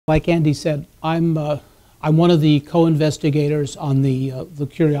Like Andy said, I'm one of the co-investigators on the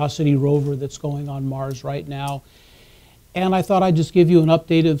Curiosity rover that's going on Mars right now. And I thought I'd just give you an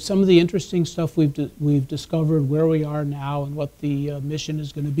update of some of the interesting stuff we've discovered, where we are now, and what the mission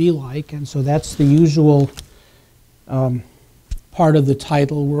is going to be like. And so that's the usual part of the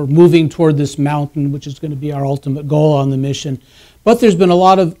title. We're moving toward this mountain, which is going to be our ultimate goal on the mission. But there's been a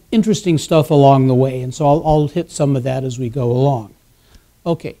lot of interesting stuff along the way, and so I'll hit some of that as we go along.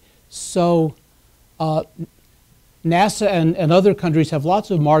 Okay, so NASA and other countries have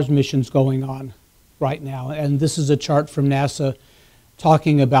lots of Mars missions going on right now, and this is a chart from NASA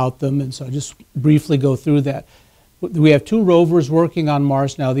talking about them, and so I'll just briefly go through that. We have two rovers working on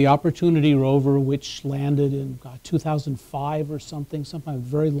Mars now. The Opportunity rover, which landed in 2005 or something, sometime a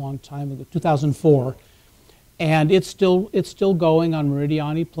very long time ago, 2004, and it's still going on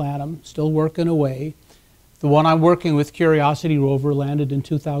Meridiani Planum, still working away. The one I'm working with, Curiosity rover, landed in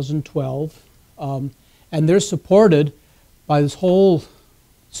 2012, and they're supported by this whole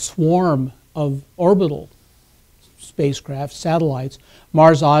swarm of orbital spacecraft, satellites.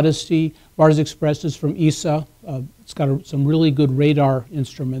 Mars Odyssey, Mars Express is from ESA. It's got some really good radar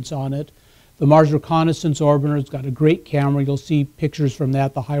instruments on it. The Mars Reconnaissance Orbiter, it's got a great camera. You'll see pictures from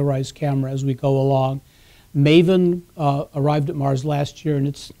that, the high-rise camera, as we go along. MAVEN arrived at Mars last year, and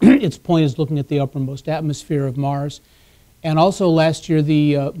its point is looking at the uppermost atmosphere of Mars. And also last year,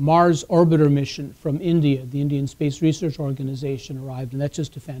 the Mars Orbiter mission from India, the Indian Space Research Organization, arrived, and that's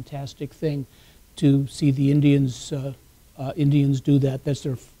just a fantastic thing to see the Indians do that. That's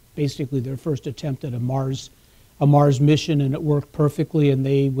basically their first attempt at a Mars mission, and it worked perfectly, and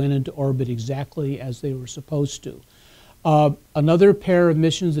they went into orbit exactly as they were supposed to. Another pair of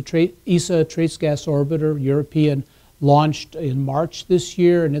missions, the ESA Trace Gas Orbiter, European, launched in March this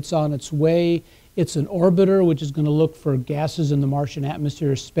year, and it's on its way. It's an orbiter which is going to look for gases in the Martian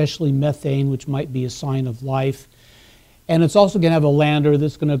atmosphere, especially methane, which might be a sign of life. And it's also going to have a lander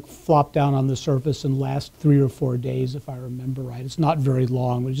that's going to flop down on the surface and last 3 or 4 days, if I remember right. It's not very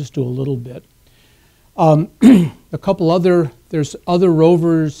long. We'll just do a little bit. There's other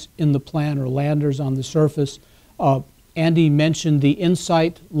rovers in the plan, or landers on the surface. Andy mentioned the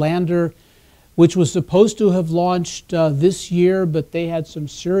InSight lander, which was supposed to have launched this year, but they had some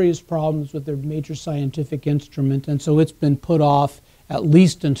serious problems with their major scientific instrument, and so it's been put off at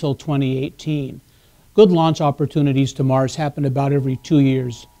least until 2018. Good launch opportunities to Mars happen about every 2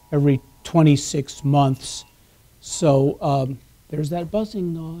 years, every 26 months. So there's that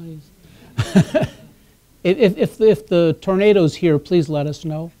buzzing noise. If the tornado's here, please let us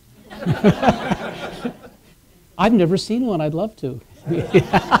know. I've never seen one. I'd love to.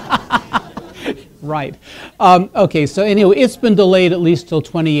 Right. Okay, so anyway, it's been delayed at least till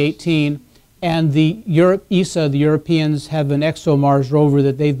 2018. And the ESA, the Europeans, have an ExoMars rover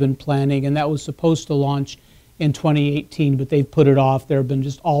that they've been planning, and that was supposed to launch in 2018, but they've put it off. There have been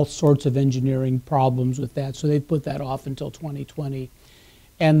just all sorts of engineering problems with that, so they've put that off until 2020.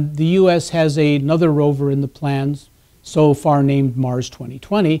 And the US has another rover in the plans, so far named Mars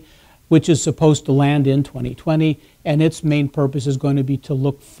 2020, which is supposed to land in 2020, and its main purpose is going to be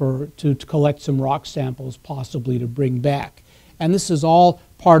to collect some rock samples, possibly to bring back. And this is all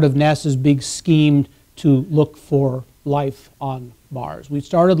part of NASA's big scheme to look for life on Mars. We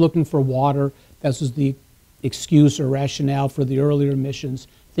started looking for water. This was the excuse or rationale for the earlier missions,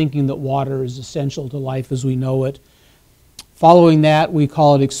 thinking that water is essential to life as we know it. Following that, we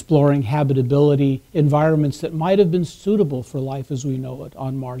call it exploring habitability, environments that might have been suitable for life as we know it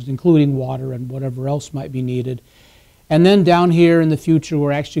on Mars, including water and whatever else might be needed. And then down here in the future,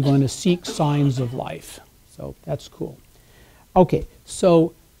 we're actually going to seek signs of life. So that's cool. Okay,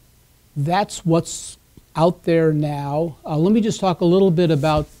 so that's what's out there now. Let me just talk a little bit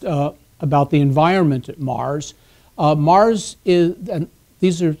about the environment at Mars. Mars is, and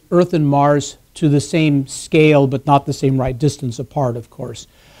these are Earth and Mars to the same scale, but not the same right distance apart, of course.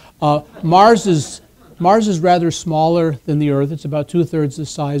 Mars is rather smaller than the Earth. It's about 2/3 the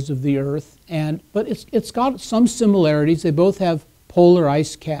size of the Earth, but it's got some similarities. They both have polar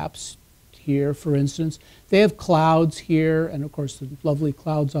ice caps here, for instance. They have clouds here, and of course the lovely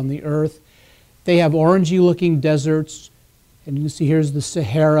clouds on the Earth. They have orangey-looking deserts, and you can see here's the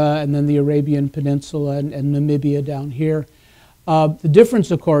Sahara, and then the Arabian Peninsula, and Namibia down here. The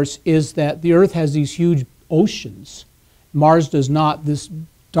difference, of course, is that the Earth has these huge oceans. Mars does not. This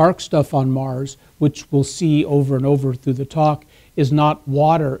dark stuff on Mars, which we'll see over and over through the talk, is not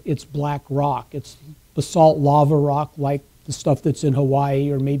water, it's black rock. It's basalt lava rock like the stuff that's in Hawaii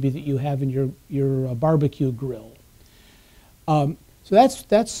or maybe that you have in your barbecue grill. So that's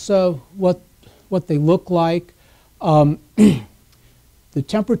what they look like.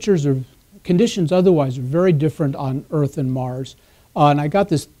 the conditions otherwise are very different on Earth and Mars. And I got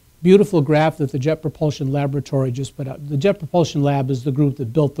this beautiful graph that the Jet Propulsion Laboratory just put out. The Jet Propulsion Lab is the group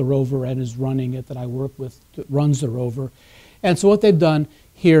that built the rover and is running it, that I work with, that runs the rover. And so what they've done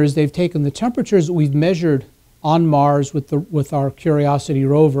here is they've taken the temperatures that we've measured on Mars with our Curiosity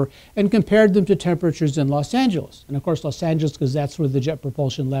rover and compared them to temperatures in Los Angeles. And of course Los Angeles, because that's where the Jet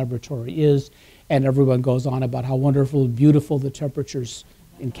Propulsion Laboratory is, and everyone goes on about how wonderful and beautiful the temperatures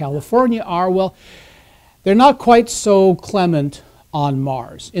in California are. Well, they're not quite so clement on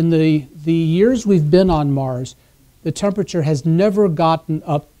Mars. In the years we've been on Mars, the temperature has never gotten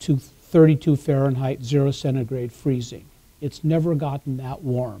up to 32 Fahrenheit, 0 centigrade freezing. It's never gotten that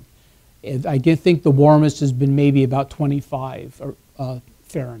warm. I think the warmest has been maybe about 25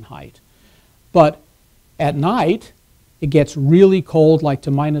 Fahrenheit. But at night, it gets really cold, like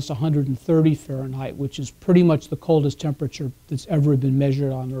to minus 130 Fahrenheit, which is pretty much the coldest temperature that's ever been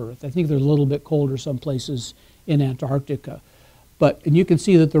measured on Earth. I think they're a little bit colder some places in Antarctica. And you can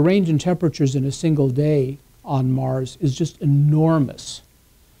see that the range in temperatures in a single day on Mars is just enormous.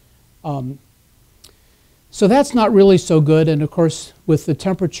 So that's not really so good. And of course, with the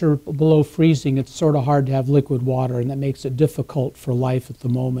temperature below freezing, it's sort of hard to have liquid water, and that makes it difficult for life at the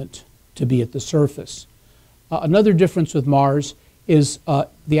moment to be at the surface. Another difference with Mars is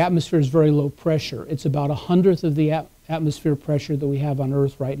the atmosphere is very low pressure. It's about 1/100th of the atmosphere pressure that we have on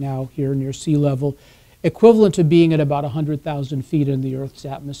Earth right now here near sea level, equivalent to being at about 100,000 feet in the Earth's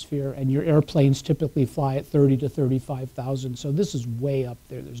atmosphere, and your airplanes typically fly at 30 to 35,000. So this is way up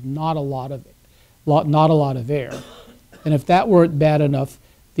there. There's not a lot of air. And if that weren't bad enough,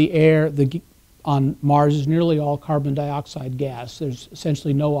 the air on Mars is nearly all carbon dioxide gas. There's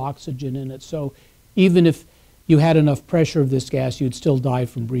essentially no oxygen in it. So even if you had enough pressure of this gas, you'd still die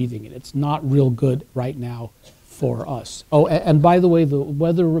from breathing it. It's not real good right now for us. Oh, and by the way, the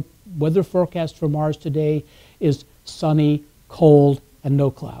weather forecast for Mars today is sunny, cold, and no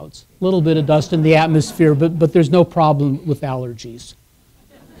clouds. A little bit of dust in the atmosphere, but there's no problem with allergies.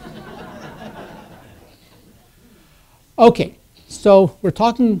 Okay, so we're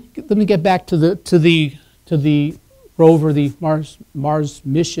talking. Let me get back to the rover, the Mars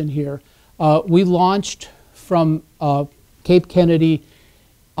mission here. We launched from Cape Kennedy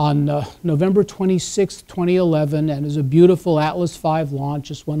on November 26, 2011, and it was a beautiful Atlas V launch.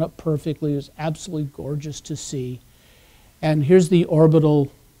 Just went up perfectly. It was absolutely gorgeous to see. And here's the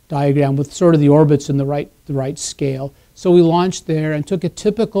orbital diagram with sort of the orbits in the right scale. So we launched there and took a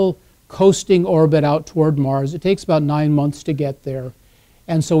typical coasting orbit out toward Mars. It takes about 9 months to get there.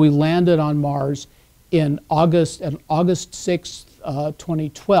 And so we landed on Mars on August 6th,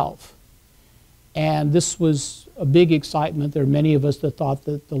 2012. And this was a big excitement. There are many of us that thought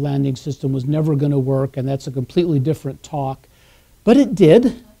that the landing system was never going to work, and that's a completely different talk. But it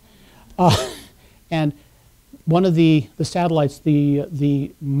did. And one of the satellites,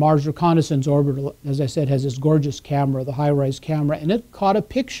 the Mars Reconnaissance Orbiter, as I said, has this gorgeous camera, the high-res camera, and it caught a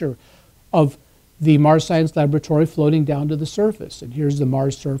picture of the Mars Science Laboratory floating down to the surface. And here's the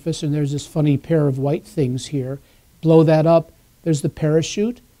Mars surface, and there's this funny pair of white things here. Blow that up, there's the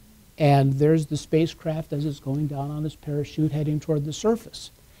parachute, and there's the spacecraft as it's going down on its parachute heading toward the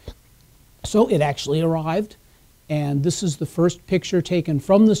surface. So it actually arrived, and this is the first picture taken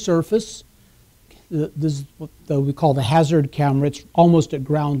from the surface. This is what we call the hazard camera. It's almost at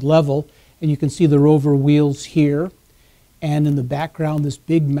ground level, and you can see the rover wheels here. And in the background, this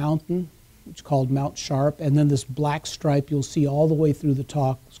big mountain, which is called Mount Sharp, and then this black stripe you'll see all the way through the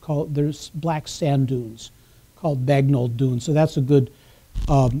top. There's black sand dunes called Bagnall Dunes. So that's a good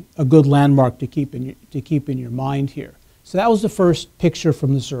landmark to keep in your mind here. So that was the first picture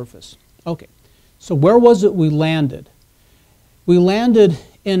from the surface. Okay, so where was it we landed? We landed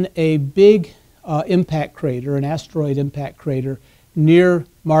in a big impact crater, an asteroid impact crater near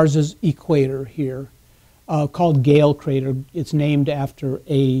Mars's equator here, called Gale crater. It's named after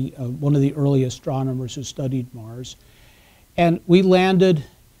one of the early astronomers who studied Mars. And we landed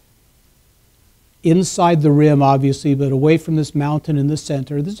inside the rim, obviously, but away from this mountain in the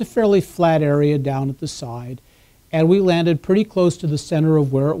center. There's a fairly flat area down at the side. And we landed pretty close to the center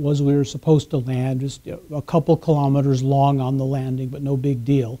of where it was we were supposed to land, just a couple kilometers long on the landing, but no big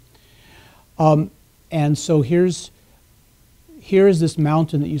deal. And so here is this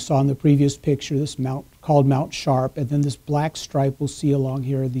mountain that you saw in the previous picture, this mount called Mount Sharp, and then this black stripe we'll see along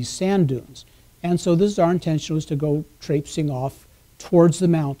here are these sand dunes. And so this is our intention, was to go traipsing off towards the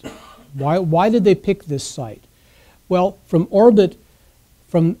mountain. Why did they pick this site? Well, from orbit,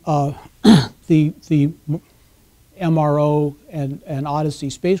 from the MRO and Odyssey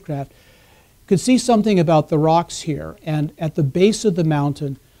spacecraft, could see something about the rocks here. And at the base of the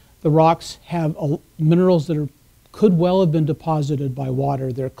mountain, the rocks have minerals that could well have been deposited by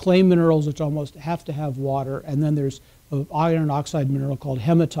water. They're clay minerals, which almost have to have water. And then there's an iron oxide mineral called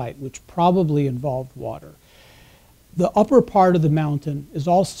hematite, which probably involved water. The upper part of the mountain is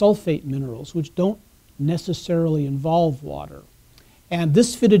all sulfate minerals, which don't necessarily involve water. And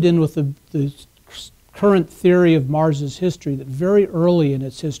this fitted in with the current theory of Mars's history, that very early in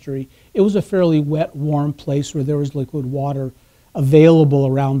its history, it was a fairly wet, warm place where there was liquid water available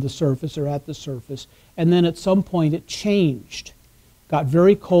around the surface or at the surface. And then at some point it changed, got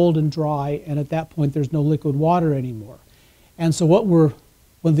very cold and dry, and at that point there's no liquid water anymore. And so one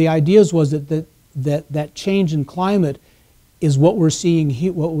of the ideas was that change in climate is what we're seeing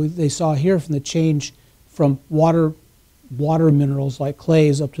here, they saw here from the change from water minerals like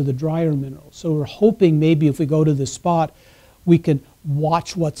clays up to the drier minerals. So we're hoping maybe if we go to this spot, we can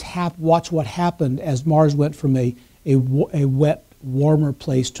watch what happened as Mars went from a wet, warmer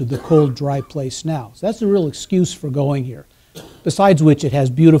place to the cold, dry place now. So that's the real excuse for going here. Besides which, it has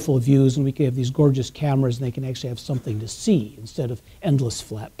beautiful views, and we can have these gorgeous cameras, and they can actually have something to see instead of endless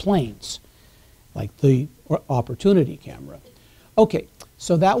flat plains, like the Opportunity camera. Okay,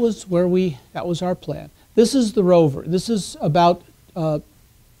 so that was our plan. This is the rover. This is about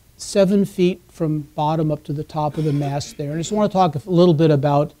 7 feet from bottom up to the top of the mast there. And I just want to talk a little bit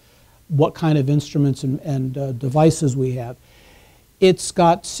about what kind of instruments and devices we have. It's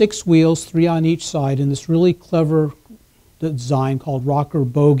got 6 wheels, 3 on each side, and this really clever design called rocker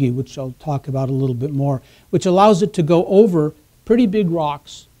bogie, which I'll talk about a little bit more, which allows it to go over pretty big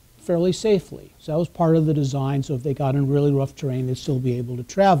rocks fairly safely. So that was part of the design, so if they got in really rough terrain, they'd still be able to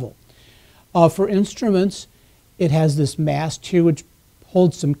travel. For instruments, it has this mast here which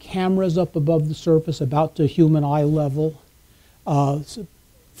holds some cameras up above the surface about to human eye level. So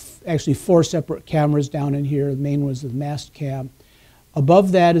actually 4 separate cameras down in here. The main one is the mast cam.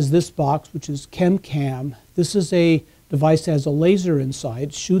 Above that is this box, which is ChemCam. This is a device that has a laser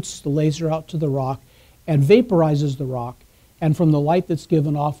inside, shoots the laser out to the rock and vaporizes the rock. And from the light that's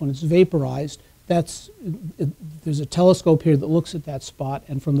given off when it's vaporized, there's a telescope here that looks at that spot,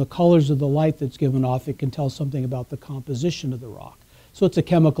 and from the colors of the light that's given off, it can tell something about the composition of the rock. So it's a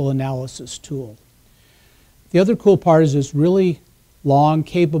chemical analysis tool. The other cool part is this really long,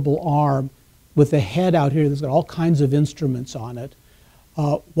 capable arm with a head out here that's got all kinds of instruments on it.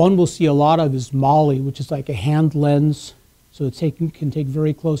 One we'll see a lot of is MOLLE, which is like a hand lens, so it can take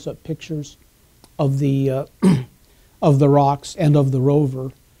very close-up pictures of the rocks and of the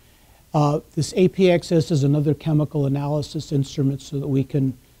rover. This APXS is another chemical analysis instrument so that we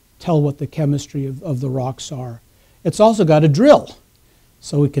can tell what the chemistry of the rocks are. It's also got a drill,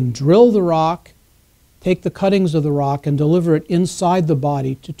 so we can drill the rock, take the cuttings of the rock, and deliver it inside the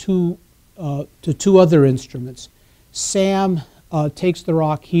body to two other instruments. SAM takes the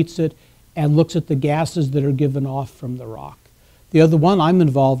rock, heats it, and looks at the gases that are given off from the rock. The other one I'm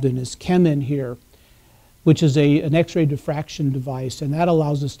involved in is ChemIn here, which is an X-ray diffraction device, and that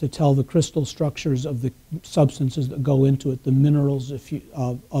allows us to tell the crystal structures of the substances that go into it, the minerals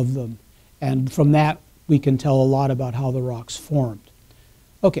of them. And from that, we can tell a lot about how the rock's formed.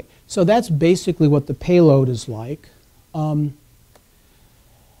 Okay, so that's basically what the payload is like. Where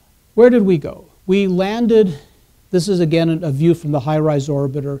did we go? We landed, this is again a view from the HiRISE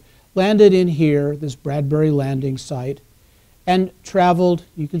orbiter, landed in here, this Bradbury landing site, and traveled,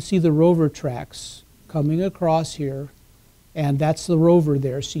 you can see the rover tracks coming across here, and that's the rover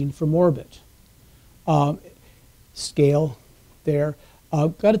there seen from orbit. Scale there.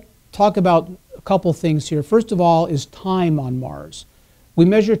 Got to talk about a couple things here. First of all is time on Mars. We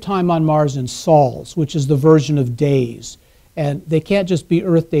measure time on Mars in sols, which is the version of days. And they can't just be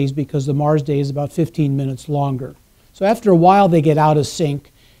Earth days because the Mars day is about 15 minutes longer. So after a while they get out of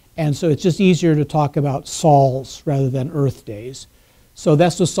sync, and so it's just easier to talk about sols rather than Earth days. So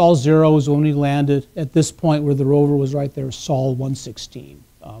that's the Sol 0 is when we landed. At this point where the rover was right there, Sol 116,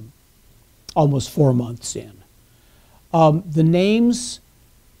 almost 4 months in. The names,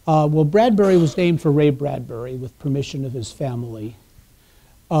 well, Bradbury was named for Ray Bradbury with permission of his family.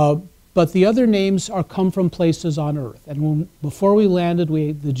 But the other names come from places on Earth. And before we landed,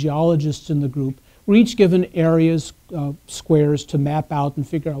 the geologists in the group were each given areas, squares, to map out and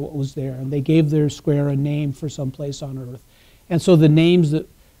figure out what was there. And they gave their square a name for some place on Earth. And so the names that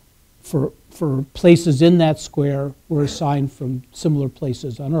for places in that square were assigned from similar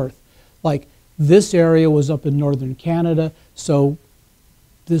places on Earth. Like this area was up in northern Canada, so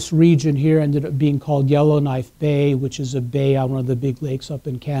this region here ended up being called Yellowknife Bay, which is a bay on one of the big lakes up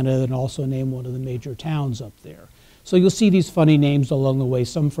in Canada, and also named one of the major towns up there. So you'll see these funny names along the way,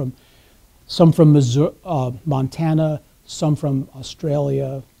 some from some from Missouri, Montana, some from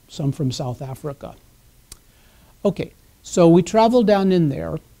Australia, some from South Africa. Okay, so we traveled down in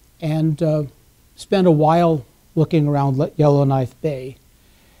there and spent a while looking around Yellowknife Bay.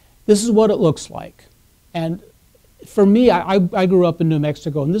 This is what it looks like. And for me, I grew up in New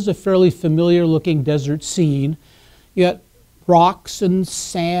Mexico, and this is a fairly familiar looking desert scene. You got rocks and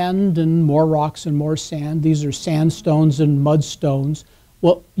sand and more rocks and more sand. These are sandstones and mudstones.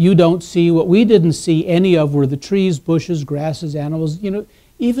 What you don't see, what we didn't see any of, were the trees, bushes, grasses, animals. You know,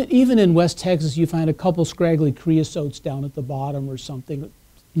 even in West Texas, you find a couple scraggly creosotes down at the bottom or something.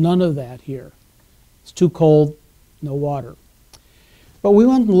 None of that here. It's too cold, no water. But we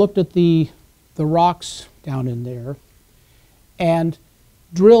went and looked at the rocks down in there and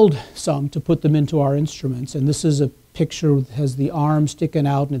drilled some to put them into our instruments. And this is a picture that has the arm sticking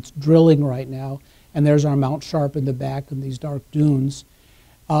out, and it's drilling right now. And there's our Mount Sharp in the back and these dark dunes.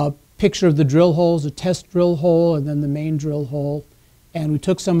 Picture of the drill holes, a test drill hole, and then the main drill hole. And we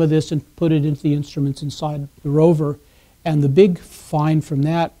took some of this and put it into the instruments inside the rover. And the big find from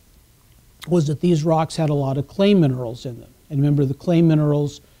that was that these rocks had a lot of clay minerals in them. And remember, the clay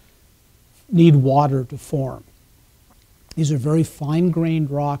minerals need water to form. These are very fine-grained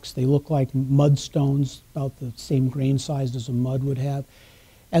rocks. They look like mudstones, about the same grain size as a mud would have.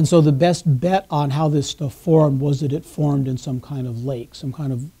 And so the best bet on how this stuff formed was that it formed in some kind of lake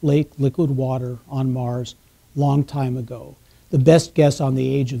liquid water on Mars, long time ago. The best guess on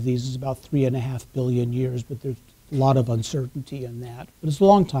the age of these is about 3.5 billion years, but there's a lot of uncertainty in that. But it's a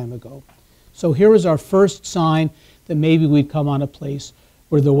long time ago. So here was our first sign that maybe we'd come on a place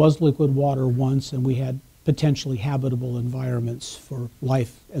where there was liquid water once and we had potentially habitable environments for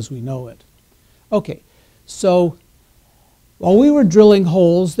life as we know it. Okay, so while we were drilling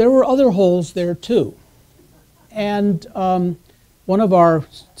holes, there were other holes there too. And one of our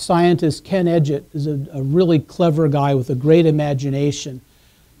scientists, Ken Edgett, is a really clever guy with a great imagination,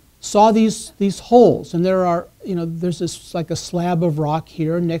 saw these holes. And there are, there's this like a slab of rock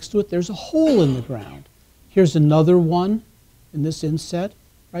here. Next to it, there's a hole in the ground. Here's another one in this inset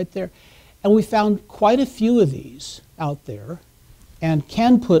right there. And we found quite a few of these out there. And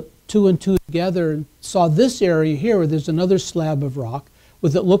Ken put 2 and 2 together and saw this area here where there's another slab of rock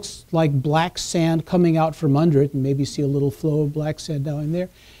with it looks like black sand coming out from under it, and maybe see a little flow of black sand down there.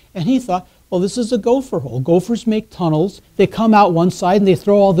 And he thought, well, this is a gopher hole. Gophers make tunnels. They come out one side and they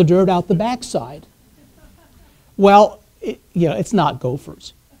throw all the dirt out the back side. Well, it's not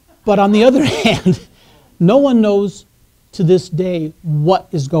gophers. But on the other hand, no one knows to this day what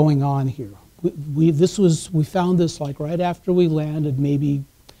is going on here. We found this like right after we landed, maybe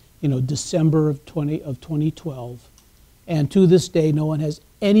December of 2012. And to this day, no one has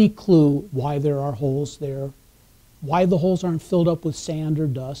any clue why there are holes there, why the holes aren't filled up with sand or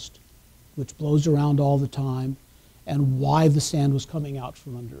dust, which blows around all the time, and why the sand was coming out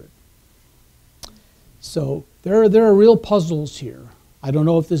from under it. So there are real puzzles here. I don't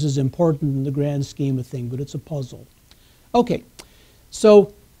know if this is important in the grand scheme of things, but it's a puzzle. Okay,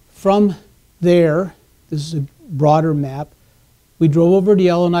 so from there, this is a broader map. We drove over to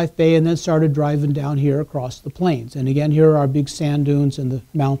Yellowknife Bay and then started driving down here across the plains. And again, here are our big sand dunes and the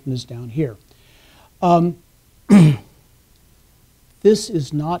mountain is down here. This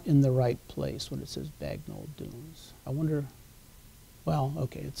is not in the right place when it says Bagnall Dunes. I wonder, well,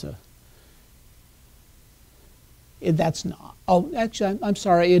 okay, that's not. Oh, actually, I'm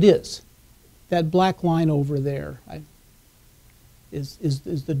sorry, it is. That black line over there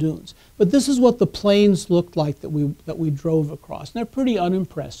is the dunes. But this is what the plains looked like that we drove across. And they're pretty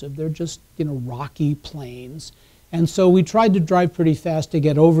unimpressive. They're just rocky plains. And so we tried to drive pretty fast to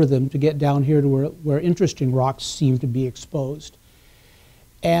get over them, to get down here to where interesting rocks seem to be exposed.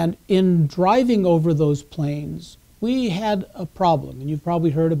 And in driving over those plains, we had a problem. And you've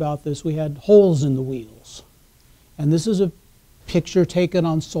probably heard about this. We had holes in the wheels. And this is a picture taken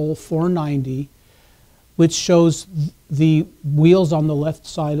on Sol 490, which shows the wheels on the left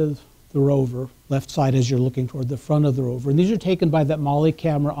side of the rover, left side as you're looking toward the front of the rover. And these are taken by that Molly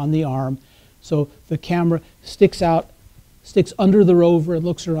camera on the arm. So the camera sticks under the rover and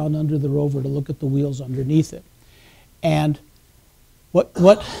looks around under the rover to look at the wheels underneath it. And what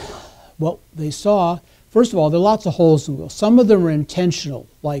they saw, first of all, there are lots of holes in the wheels. Some of them are intentional,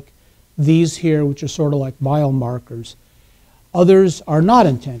 like these here, which are sort of like mile markers. Others are not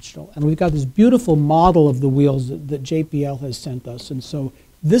intentional. And we've got this beautiful model of the wheels that JPL has sent us. And so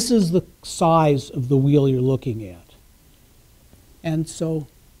this is the size of the wheel you're looking at. And so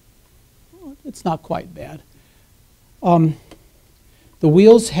it's not quite bad. The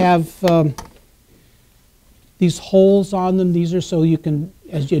wheels have these holes on them. These are so you can,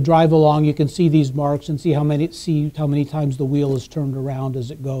 as you drive along, you can see these marks and see how many times the wheel is turned around as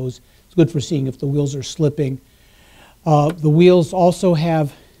it goes. It's good for seeing if the wheels are slipping. The wheels also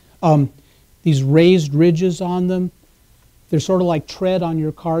have these raised ridges on them. They're sort of like tread on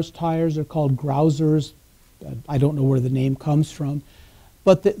your car's tires. They're called grousers. I don't know where the name comes from.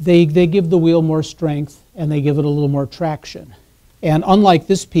 But they give the wheel more strength and they give it a little more traction. And unlike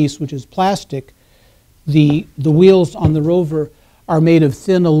this piece, which is plastic, the wheels on the Rover are made of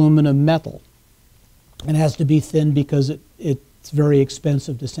thin aluminum metal. And it has to be thin because it's very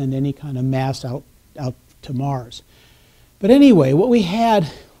expensive to send any kind of mass out to Mars. But anyway, what we had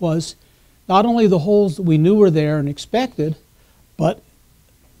was not only the holes that we knew were there and expected, but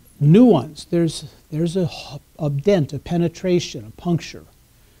new ones. There's a dent, a penetration, a puncture.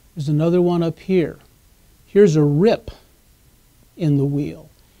 There's another one up here. Here's a rip in the wheel.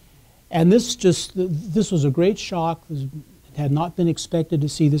 And this was a great shock. It had not been expected to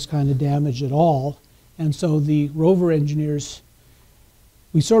see this kind of damage at all. And so the Rover engineers,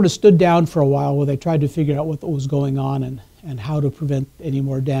 we sort of stood down for a while where they tried to figure out what was going on and how to prevent any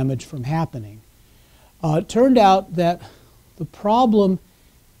more damage from happening. It turned out that the problem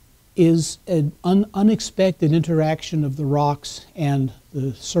is an unexpected interaction of the rocks and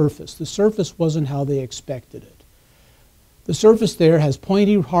the surface. The surface wasn't how they expected it. The surface there has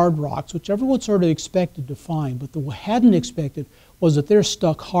pointy, hard rocks, which everyone sort of expected to find, but what hadn't expected was that they're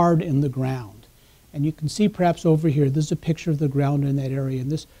stuck hard in the ground. And you can see perhaps over here, there's a picture of the ground in that area,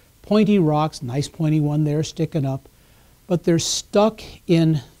 and this pointy rocks, nice pointy one there sticking up, but they're stuck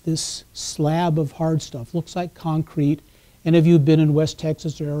in this slab of hard stuff. Looks like concrete. And if you've been in West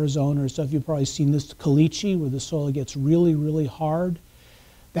Texas or Arizona or stuff, you've probably seen this caliche where the soil gets really, really hard.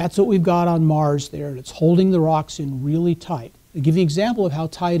 That's what we've got on Mars there, and it's holding the rocks in really tight. To give you an example of how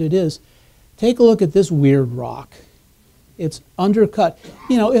tight it is, take a look at this weird rock. It's undercut.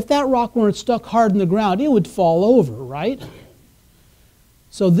 You know, if that rock weren't stuck hard in the ground, it would fall over, right?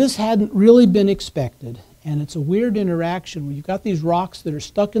 So this hadn't really been expected, and it's a weird interaction where you've got these rocks that are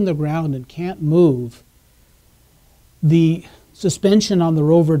stuck in the ground and can't move. The suspension on the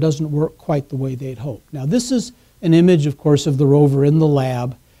Rover doesn't work quite the way they'd hoped. Now this is an image, of course, of the Rover in the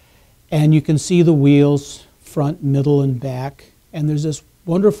lab, and you can see the wheels, front, middle, and back, and there's this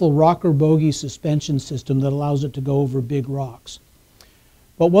wonderful rocker bogie suspension system that allows it to go over big rocks.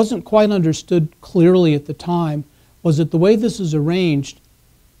 What wasn't quite understood clearly at the time was that the way this is arranged,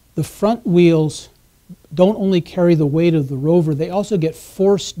 the front wheels don't only carry the weight of the Rover, they also get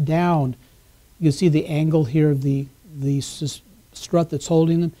forced down. You can see the angle here of the strut that's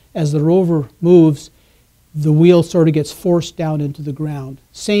holding them. As the Rover moves, the wheel sort of gets forced down into the ground.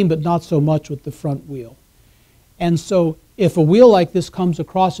 Same but not so much with the front wheel. And so if a wheel like this comes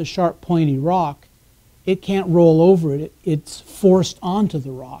across a sharp pointy rock, it can't roll over it. It's forced onto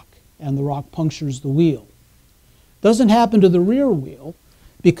the rock, and the rock punctures the wheel. Doesn't happen to the rear wheel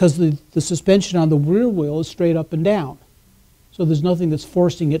because the suspension on the rear wheel is straight up and down. So there's nothing that's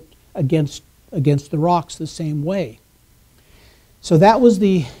forcing it against the rocks the same way. So that was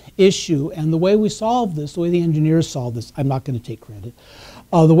the issue, and the way we solved this, the way the engineers solved this, I'm not going to take credit,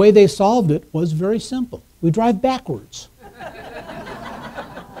 the way they solved it was very simple. We drive backwards.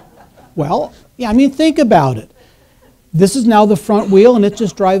 Well, yeah, I mean, think about it. This is now the front wheel, and it's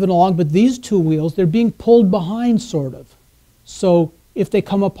just driving along, but these two wheels, they're being pulled behind, sort of. So if they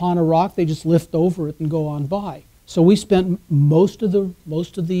come upon a rock, they just lift over it and go on by. So we spent most of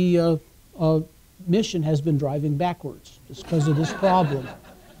the mission has been driving backwards just because of this problem.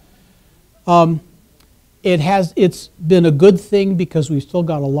 It's been a good thing because we've still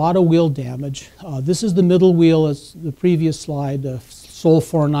got a lot of wheel damage. This is the middle wheel, as the previous slide, Sol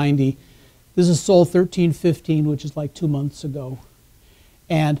 490. This is Sol 1315, which is like 2 months ago.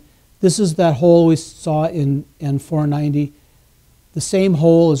 And this is that hole we saw in 490. The same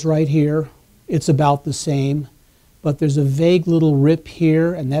hole is right here. It's about the same. But there's a vague little rip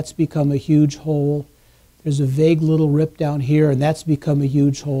here, and that's become a huge hole. There's a vague little rip down here, and that's become a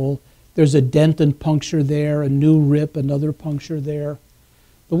huge hole. There's a dent and puncture there, a new rip, another puncture there.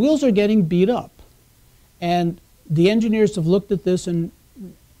 The wheels are getting beat up. And the engineers have looked at this, and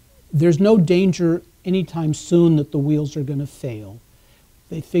there's no danger anytime soon that the wheels are going to fail.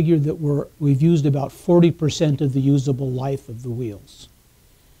 They figured that we've used about 40% of the usable life of the wheels,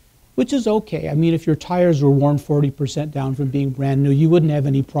 which is okay. I mean, if your tires were worn 40% down from being brand new, you wouldn't have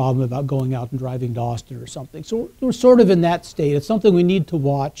any problem about going out and driving to Austin or something. So we're sort of in that state. It's something we need to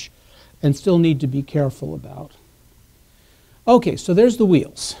watch and still need to be careful about. Okay, so there's the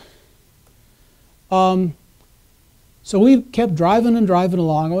wheels. So we kept driving and driving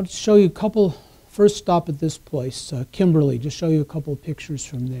along. I want to show you a couple first stop at this place, Kimberley, just show you a couple of pictures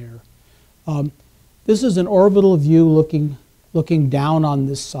from there. This is an orbital view looking down on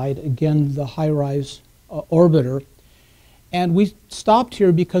this site, again, the high-rise orbiter. And we stopped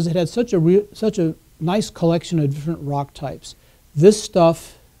here because it had such a nice collection of different rock types. This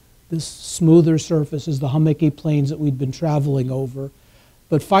stuff, this smoother surface, is the hummocky plains that we'd been traveling over.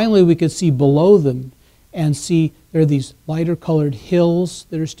 But finally we could see below them and see there are these lighter colored hills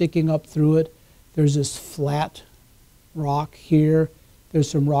that are sticking up through it. There's this flat rock here. There's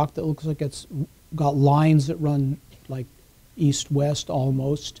some rock that looks like it's got lines that run like east-west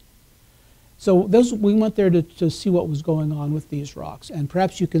almost. So we went there to see what was going on with these rocks. And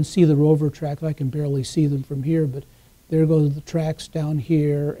perhaps you can see the rover tracks. I can barely see them from here, but there go the tracks down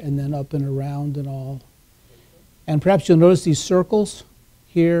here and then up and around and all. And perhaps you'll notice these circles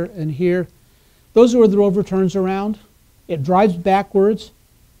here and here. Those are where the rover turns around. It drives backwards,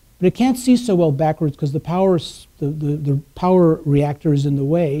 but it can't see so well backwards because the power reactor is in the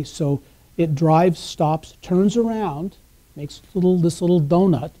way. So it drives, stops, turns around, makes this little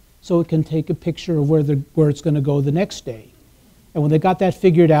donut, so it can take a picture of where it's going to go the next day. And when they got that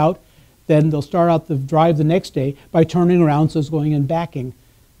figured out, then they'll start out the drive the next day by turning around, so it's going and backing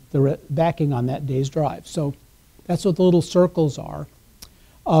on that day's drive. So that's what the little circles are.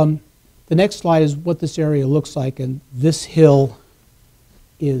 The next slide is what this area looks like, and this hill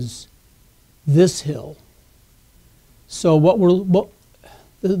is this hill. So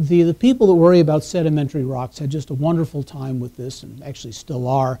the people that worry about sedimentary rocks had just a wonderful time with this, and actually still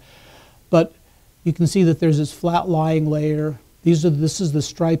are. But you can see that there's this flat-lying layer. This is the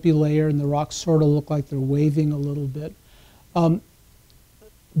stripy layer, and the rocks sort of look like they're waving a little bit.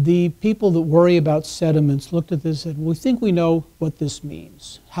 The people that worry about sediments looked at this and said, we think we know what this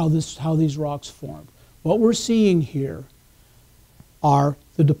means, how these rocks formed. What we're seeing here are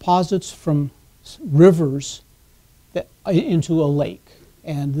the deposits from rivers into a lake.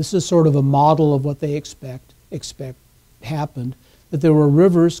 And this is sort of a model of what they expect happened, that there were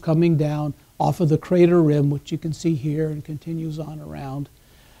rivers coming down off of the crater rim, which you can see here and continues on around.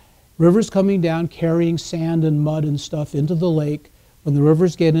 Rivers coming down carrying sand and mud and stuff into the lake. When the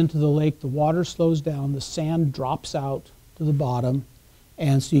rivers get into the lake, the water slows down, the sand drops out to the bottom,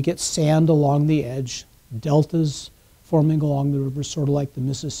 and so you get sand along the edge, deltas forming along the river, sort of like the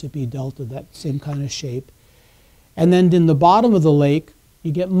Mississippi Delta, that same kind of shape. And then in the bottom of the lake,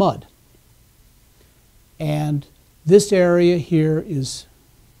 you get mud. And this area here is,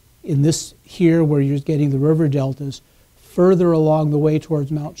 in this here where you're getting the river deltas, further along the way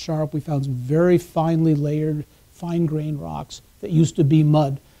towards Mount Sharp, we found some very finely layered, fine-grained rocks that used to be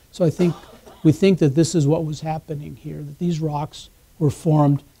mud. So we think that this is what was happening here, that these rocks were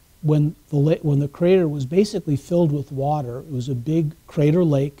formed when the crater was basically filled with water. It was a big crater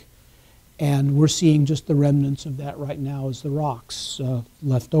lake, and we're seeing just the remnants of that right now as the rocks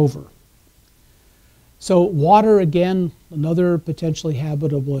left over. So water, again, another potentially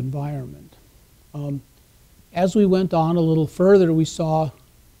habitable environment. As we went on a little further, we saw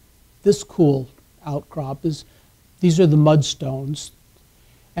this cool outcrop. These are the mudstones,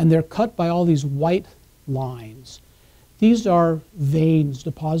 and they're cut by all these white lines. These are veins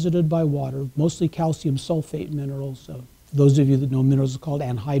deposited by water, mostly calcium sulfate minerals. For those of you that know minerals, it's called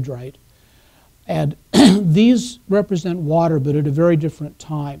anhydrite. And these represent water, but at a very different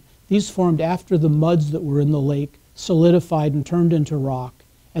time. These formed after the muds that were in the lake solidified and turned into rock,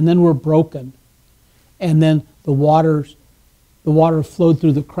 and then were broken. And then the water flowed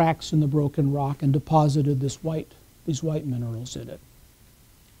through the cracks in the broken rock and deposited these white minerals in it.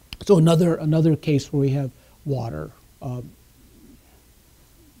 So another case where we have water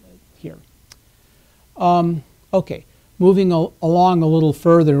here. Okay, moving along a little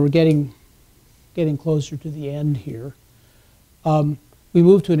further, we're getting closer to the end here. We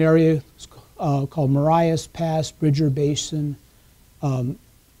moved to an area called Marias Pass, Bridger Basin,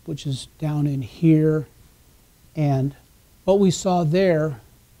 which is down in here. And what we saw there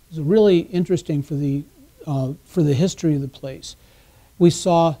is really interesting for the history of the place. We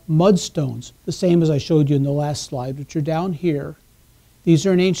saw mudstones, the same as I showed you in the last slide, which are down here. These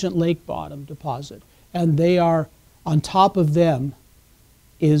are an ancient lake bottom deposit, and they are, on top of them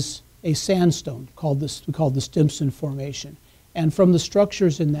is a sandstone called the Stimson Formation. And from the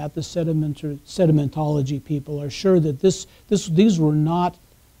structures in that, the sedimentology people are sure that these were not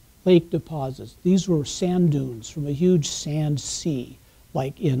lake deposits. These were sand dunes from a huge sand sea,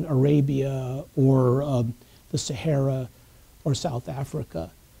 like in Arabia or the Sahara or South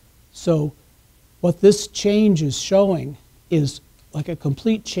Africa. So what this change is showing is like a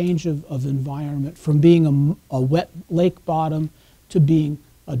complete change of environment, from being a wet lake bottom to being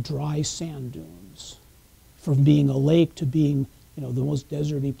dry sand dunes, from being a lake to being, you know, the most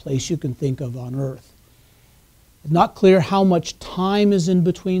deserty place you can think of on Earth. Not clear how much time is in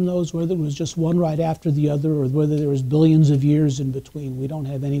between those, whether it was just one right after the other or whether there was billions of years in between. We don't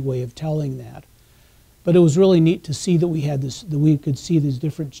have any way of telling that. But it was really neat to see that we had this, that we could see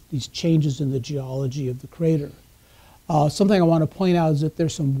these changes in the geology of the crater. Something I want to point out is that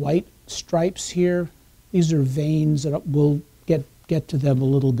there's some white stripes here. These are veins, that we'll get to them a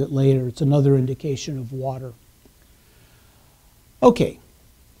little bit later. It's another indication of water. Okay,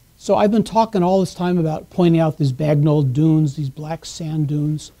 so I've been talking all this time about pointing out these Bagnall dunes, these black sand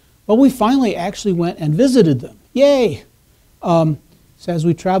dunes. Well, we finally actually went and visited them. Yay! So as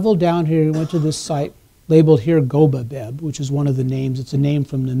we traveled down here, we went to this site labeled here Gobabeb, which is one of the names. It's a name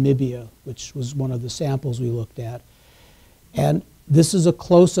from Namibia, which was one of the samples we looked at. And this is a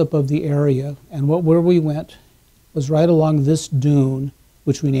close-up of the area. And where we went was right along this dune,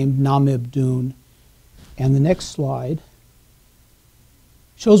 which we named Namib Dune. And the next slide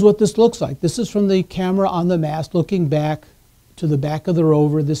shows what this looks like. This is from the camera on the mast looking back to the back of the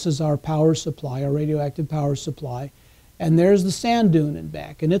rover. This is our power supply, our radioactive power supply. And there's the sand dune in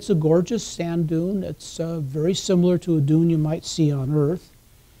back. And it's a gorgeous sand dune. It's very similar to a dune you might see on Earth.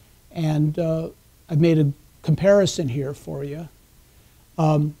 And I've made a comparison here for you.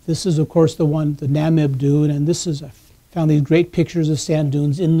 This is, of course, the Namib Dune, and this is, I found these great pictures of sand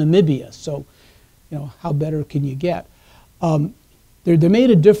dunes in Namibia. So, you know, how better can you get? They're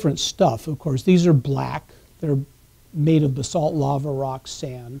made of different stuff, of course. These are black. They're made of basalt lava rock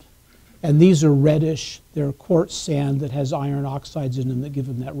sand. And these are reddish. They're quartz sand that has iron oxides in them that give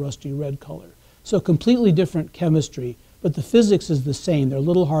them that rusty red color. So completely different chemistry, but the physics is the same. They're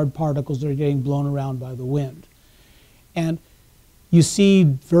little hard particles that are getting blown around by the wind. And you see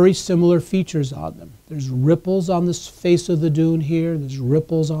very similar features on them. There's ripples on the face of the dune here. There's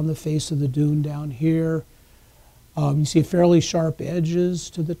ripples on the face of the dune down here. You see fairly sharp edges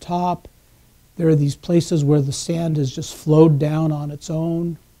to the top. There are these places where the sand has just flowed down on its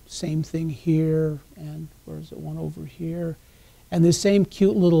own. Same thing here, and where's it, one over here? And the same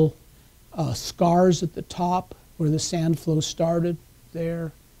cute little scars at the top where the sand flow started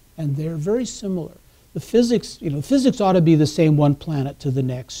there, and they're very similar. The physics, you know, physics ought to be the same one planet to the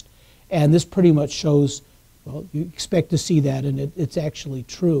next, and this pretty much shows, well, you expect to see that, and it's actually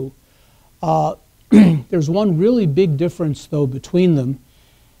true. There's one really big difference, though, between them,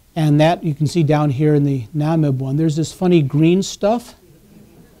 and that you can see down here in the Namib one. There's this funny green stuff.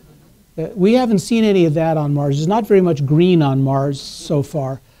 We haven't seen any of that on Mars. There's not very much green on Mars so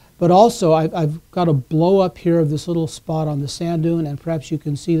far. But also, I've got a blow up here of this little spot on the sand dune, and perhaps you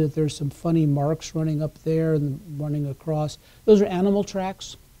can see that there's some funny marks running up there and running across. Those are animal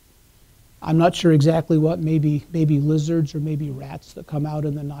tracks. I'm not sure exactly what, maybe lizards or maybe rats that come out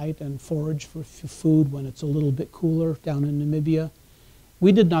in the night and forage for food when it's a little bit cooler down in Namibia.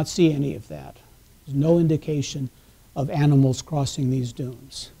 We did not see any of that. There's no indication of animals crossing these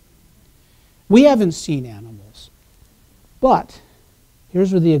dunes. We haven't seen animals, but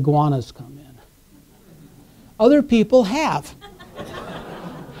here's where the iguanas come in. Other people have.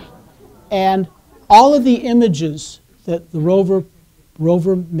 And all of the images that the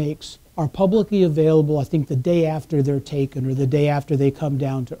rover makes are publicly available, I think, the day after they're taken or the day after they come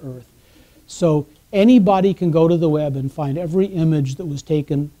down to Earth. So anybody can go to the web and find every image that was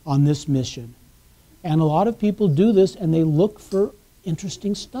taken on this mission. And a lot of people do this, and they look for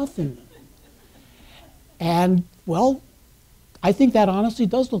interesting stuff in them. And, well, I think that honestly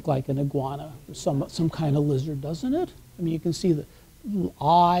does look like an iguana, or some kind of lizard, doesn't it? I mean, you can see the little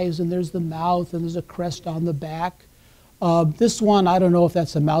eyes, and there's the mouth, and there's a crest on the back. This one, I don't know if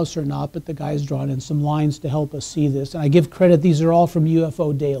that's a mouse or not, but the guy's drawn in some lines to help us see this. And I give credit, these are all from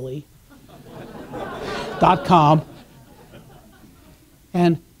UFOdaily.com.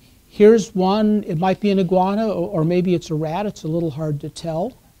 And here's one, it might be an iguana, or maybe it's a rat. It's a little hard to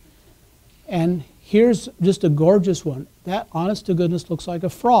tell. And here's just a gorgeous one. That, honest to goodness, looks like a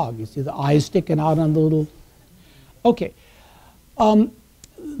frog. You see the eyes sticking out on the little... Okay.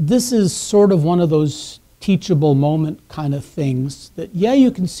 This is sort of one of those teachable moment kind of things that, yeah,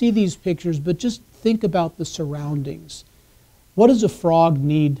 you can see these pictures, but just think about the surroundings. What does a frog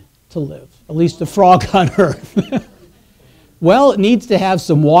need to live? At least a frog on Earth. Well, it needs to have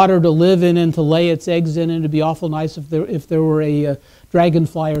some water to live in and to lay its eggs in, and it'd be awful nice if there were a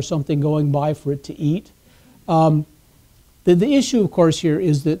dragonfly or something going by for it to eat. The issue, of course, here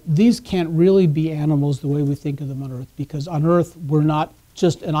is that these can't really be animals the way we think of them on Earth, because on Earth we're not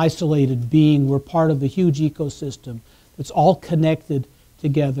just an isolated being. We're part of a huge ecosystem that's all connected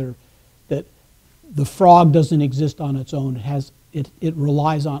together, that the frog doesn't exist on its own. It has it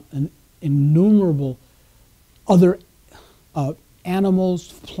relies on an innumerable other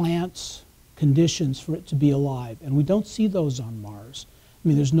animals, plants, conditions for it to be alive. And we don't see those on Mars. I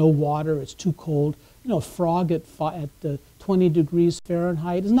mean, there's no water, it's too cold. You know, a frog at 20 degrees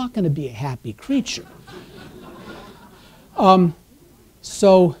Fahrenheit is not going to be a happy creature. And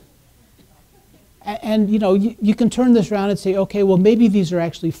you know, you can turn this around and say, okay, well, maybe these are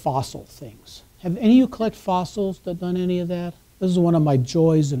actually fossil things. Have any of you collect fossils that done any of that? This is one of my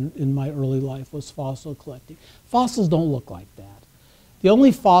joys in my early life, was fossil collecting. Fossils don't look like that. The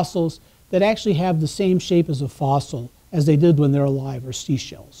only fossils that actually have the same shape as a fossil as they did when they're alive are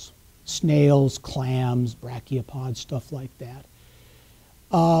seashells. Snails, clams, brachiopods, stuff like that.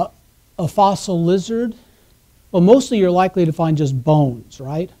 A fossil lizard, well, mostly you're likely to find just bones,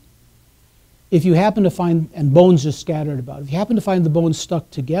 right? If you happen to find, and bones just scattered about, if you happen to find the bones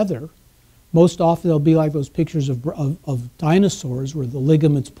stuck together, most often they'll be like those pictures of dinosaurs where the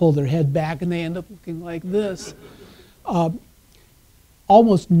ligaments pull their head back and they end up looking like this.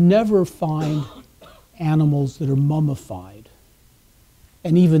 Almost never find animals that are mummified.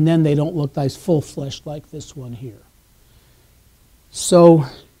 And even then they don't look nice full-fleshed like this one here. So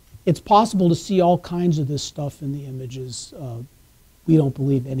it's possible to see all kinds of this stuff in the images. We don't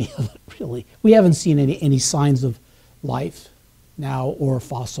believe any of it, really. We haven't seen any signs of life now or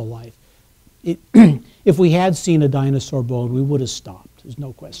fossil life. If we had seen a dinosaur bone, we would have stopped. There's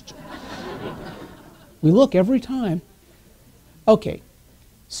no question. We look every time. Okay,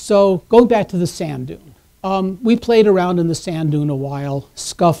 so going back to the sand dune. We played around in the sand dune a while,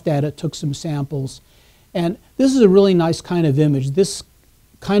 scuffed at it, took some samples. And this is a really nice kind of image. This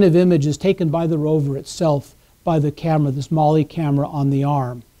kind of image is taken by the rover itself, by the camera, this Molly camera on the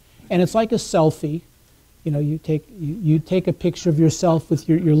arm. And it's like a selfie. You know, you take a picture of yourself with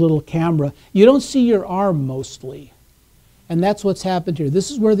your little camera. You don't see your arm mostly. And that's what's happened here. This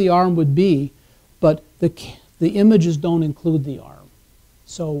is where the arm would be, but the images don't include the arm.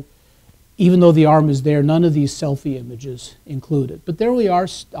 So even though the arm is there, none of these selfie images include it. But there we are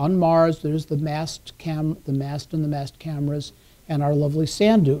on Mars. There's the mast and the mast cameras and our lovely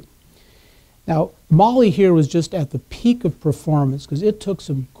sand dune. Now, Molly here was just at the peak of performance because it took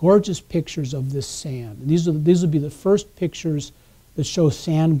some gorgeous pictures of this sand. And these would be the first pictures that show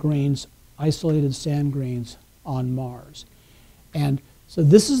sand grains, isolated sand grains on Mars. And so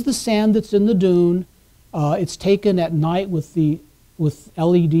this is the sand that's in the dune. It's taken at night with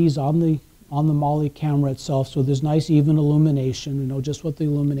LEDs on the Molly camera itself, so there's nice even illumination. We know just what the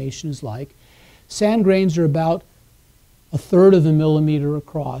illumination is like. Sand grains are about 1/3 of a millimeter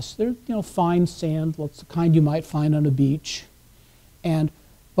across. They're, you know, fine sand, the kind you might find on a beach. And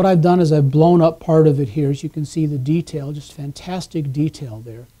what I've done is I've blown up part of it here, as you can see the detail, just fantastic detail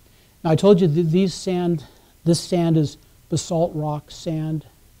there. Now I told you that this sand is basalt rock sand,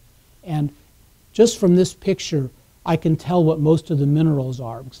 and just from this picture I can tell what most of the minerals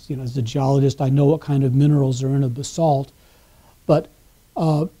are, because, you know, as a geologist I know what kind of minerals are in a basalt, but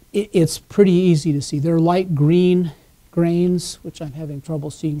it's pretty easy to see. They're light green grains, which I'm having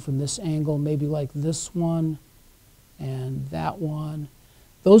trouble seeing from this angle, maybe like this one and that one.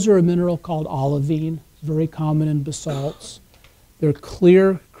 Those are a mineral called olivine. It's very common in basalts. They're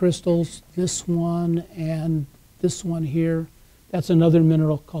clear crystals, this one and this one here. That's another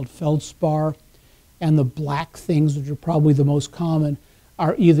mineral called feldspar. And the black things, which are probably the most common,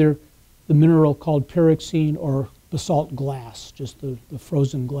 are either the mineral called pyroxene or basalt glass, just the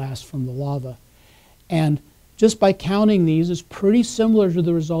frozen glass from the lava. And just by counting these is pretty similar to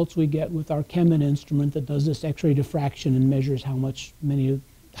the results we get with our Chemin instrument that does this X-ray diffraction and measures how much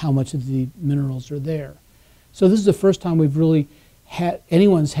of the minerals are there. So this is the first time we've really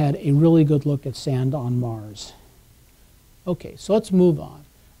anyone's had a really good look at sand on Mars. Okay, so let's move on.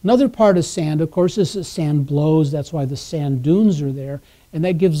 Another part of sand, of course, is that sand blows. That's why the sand dunes are there, and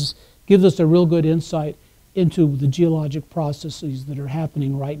that gives us a real good insight into the geologic processes that are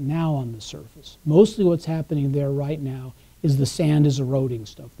happening right now on the surface. Mostly what's happening there right now is the sand is eroding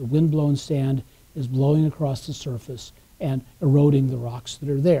stuff. The wind-blown sand is blowing across the surface and eroding the rocks that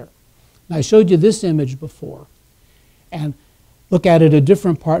are there. Now, I showed you this image before, and look at it a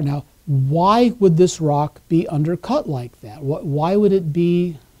different part now. Why would this rock be undercut like that? Why would it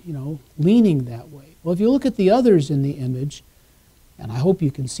be, you know, leaning that way? Well, if you look at the others in the image, and I hope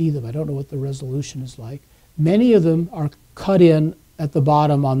you can see them, I don't know what the resolution is like, many of them are cut in at the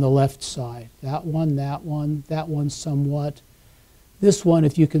bottom on the left side. That one somewhat. This one,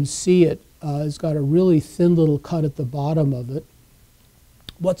 if you can see it, has got a really thin little cut at the bottom of it.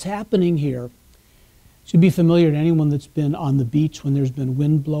 What's happening here should be familiar to anyone that's been on the beach when there's been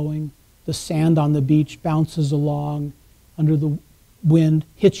wind blowing. The sand on the beach bounces along under the wind,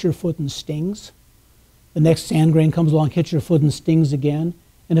 hits your foot and stings. The next sand grain comes along, hits your foot and stings again.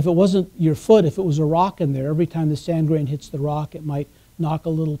 And if it wasn't your foot, if it was a rock in there, every time the sand grain hits the rock, it might knock a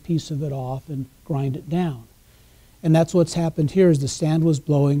little piece of it off and grind it down. And that's what's happened here, is the sand was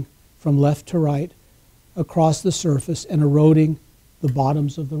blowing from left to right across the surface and eroding the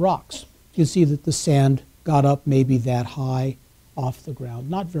bottoms of the rocks. You can see that the sand got up maybe that high off the ground,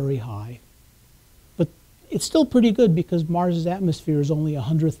 not very high. But it's still pretty good because Mars's atmosphere is only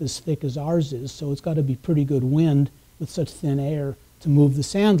 1/100th as thick as ours is, so it's got to be pretty good wind with such thin air to move the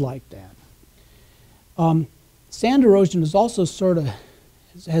sand like that. Sand erosion is also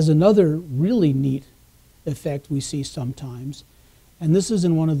has another really neat effect we see sometimes, and this is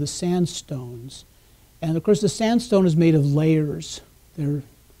in one of the sandstones. And of course the sandstone is made of layers. You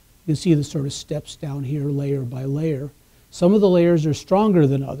can see the sort of steps down here, layer by layer. Some of the layers are stronger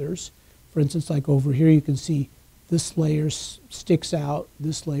than others. For instance, like over here, you can see this layer sticks out,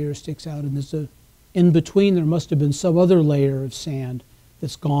 this layer sticks out, and in between there must have been some other layer of sand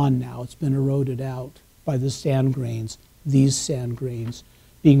that's gone now. It's been eroded out by the sand grains, these sand grains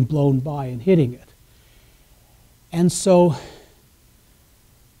being blown by and hitting it. And so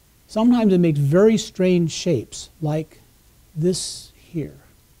sometimes it makes very strange shapes, like this here,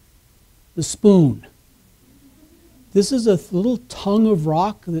 the spoon. This is a little tongue of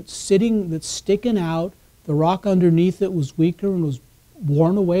rock that's sticking out. The rock underneath it was weaker and was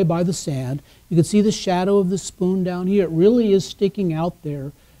worn away by the sand. You can see the shadow of the spoon down here. It really is sticking out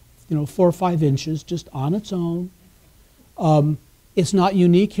there, 4 or 5 inches just on its own. It's not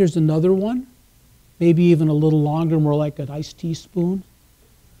unique. Here's another one, maybe even a little longer, more like an iced tea spoon.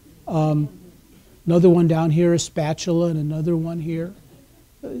 Another one down here, a spatula, and another one here.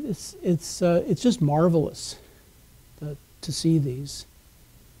 It's just marvelous to see these.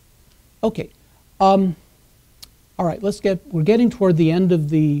 Okay. All right, we're getting toward the end of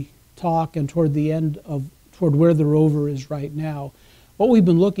the talk and toward where the rover is right now. What we've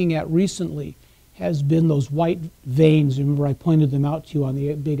been looking at recently has been those white veins. Remember I pointed them out to you on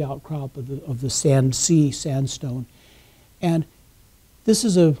the big outcrop of the sandstone. And this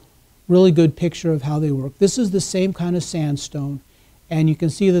is a really good picture of how they work. This is the same kind of sandstone, and you can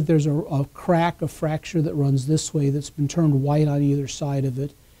see that there's a crack, a fracture that runs this way that's been turned white on either side of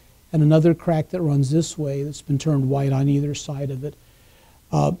it, and another crack that runs this way that's been turned white on either side of it.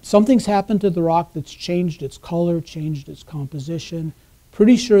 Something's happened to the rock that's changed its color, changed its composition.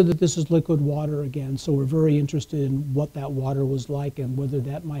 Pretty sure that this is liquid water again, so we're very interested in what that water was like and whether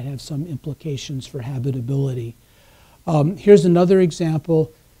that might have some implications for habitability. Here's another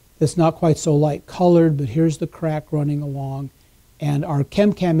example that's not quite so light colored, but here's the crack running along, and our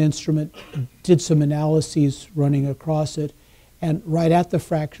ChemCam instrument did some analyses running across it. And right at the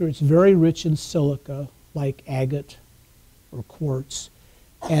fracture, it's very rich in silica, like agate or quartz.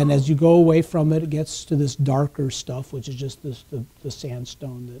 And as you go away from it, it gets to this darker stuff, which is just the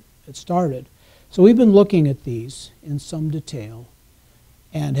sandstone that it started. So we've been looking at these in some detail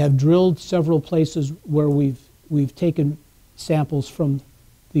and have drilled several places where we've taken samples from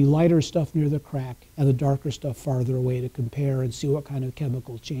the lighter stuff near the crack and the darker stuff farther away to compare and see what kind of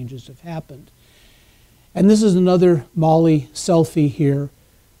chemical changes have happened. And this is another Molly selfie here,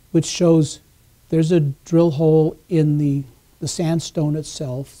 which shows there's a drill hole in the sandstone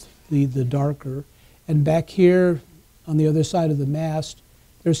itself, the darker. And back here on the other side of the mast,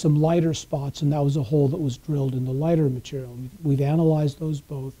 there's some lighter spots, and that was a hole that was drilled in the lighter material. We've analyzed those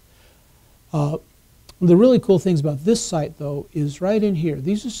both. The really cool things about this site, though, is right in here.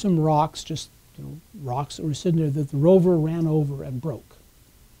 These are some rocks, just rocks that were sitting there that the rover ran over and broke.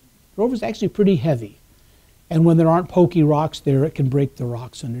 The rover's actually pretty heavy. And when there aren't pokey rocks there, it can break the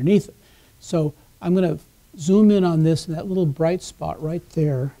rocks underneath it. So I'm going to zoom in on this, and that little bright spot right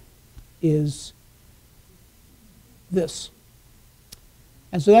there is this.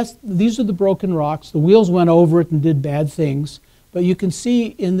 And so these are the broken rocks. The wheels went over it and did bad things. But you can see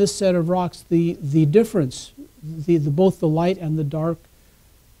in this set of rocks the difference, both the light and the dark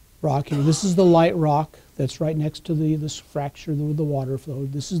rock here. This is the light rock that's right next to this fracture with the water flow.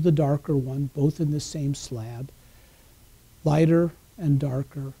 This is the darker one, both in the same slab. Lighter and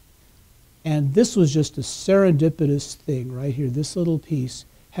darker. And this was just a serendipitous thing right here. This little piece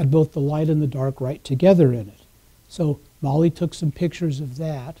had both the light and the dark right together in it. So Molly took some pictures of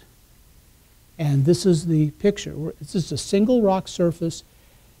that. And this is the picture. This is a single rock surface.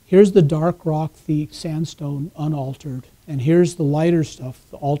 Here's the dark rock, the sandstone, unaltered. And here's the lighter stuff,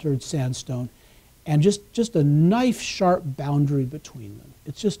 the altered sandstone. And just a knife-sharp boundary between them.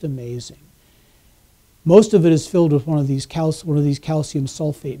 It's just amazing. Most of it is filled with one of these calcium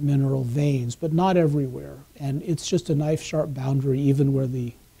sulfate mineral veins, but not everywhere. And it's just a knife-sharp boundary even where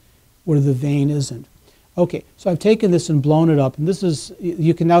the vein isn't. Okay, so I've taken this and blown it up, and this is,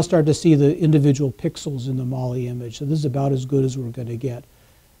 you can now start to see the individual pixels in the MOLI image. So this is about as good as we're going to get.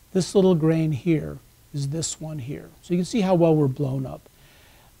 This little grain here is this one here. So you can see how well we're blown up.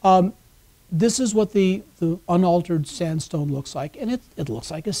 This is what the unaltered sandstone looks like, and it looks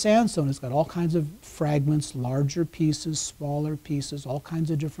like a sandstone. It's got all kinds of fragments, larger pieces, smaller pieces, all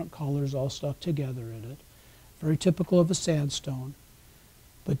kinds of different colors all stuck together in it. Very typical of a sandstone.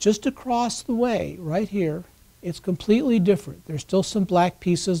 But just across the way, right here, it's completely different. There's still some black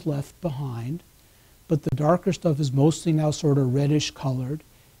pieces left behind, but the darker stuff is mostly now sort of reddish colored,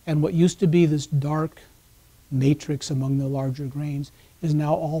 and what used to be this dark matrix among the larger grains is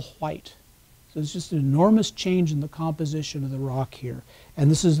now all white. So it's just an enormous change in the composition of the rock here.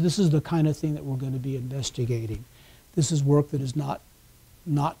 And this is the kind of thing that we're going to be investigating. This is work that is not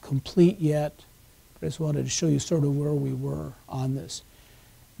complete yet, but I just wanted to show you sort of where we were on this.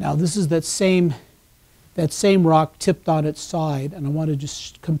 Now this is that same rock tipped on its side, and I want to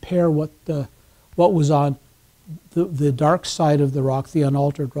just compare what was on the dark side of the rock, the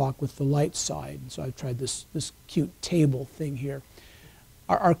unaltered rock, with the light side. And so I've tried this cute table thing here.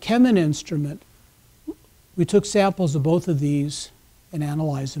 Our Chemin instrument, we took samples of both of these and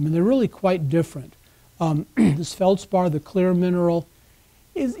analyzed them, and they're really quite different. This feldspar, the clear mineral,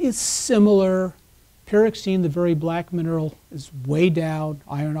 is similar. Pyroxene, the very black mineral, is way down.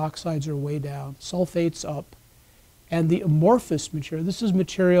 Iron oxides are way down. Sulfate's up. And the amorphous material, this is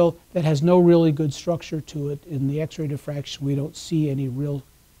material that has no really good structure to it. In the X-ray diffraction, we don't see any real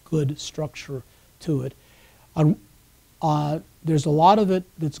good structure to it. There's a lot of it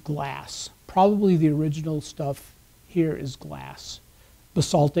that's glass. Probably the original stuff here is glass.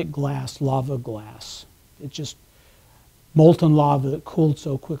 Basaltic glass, lava glass. It's just molten lava that cooled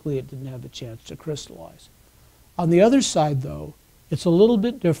so quickly it didn't have a chance to crystallize. On the other side, though, it's a little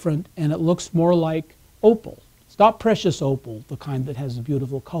bit different, and it looks more like opal. It's not precious opal, the kind that has the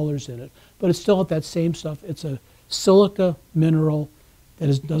beautiful colors in it, but it's still that same stuff. It's a silica mineral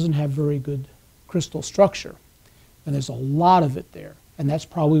that doesn't have very good crystal structure. And there's a lot of it there, and that's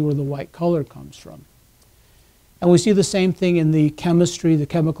probably where the white color comes from. And we see the same thing in the chemistry, the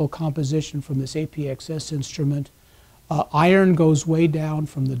chemical composition from this APXS instrument. Iron goes way down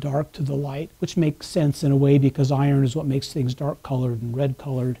from the dark to the light, which makes sense in a way because iron is what makes things dark colored and red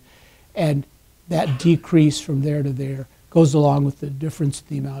colored. And that decrease from there to there goes along with the difference in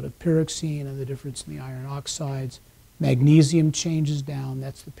the amount of pyroxene and the difference in the iron oxides. Magnesium changes down,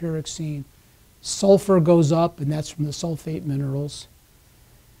 that's the pyroxene. Sulfur goes up, and that's from the sulfate minerals.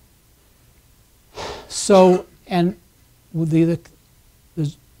 So, and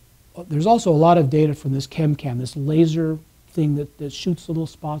there's also a lot of data from this ChemCam, this laser thing that shoots little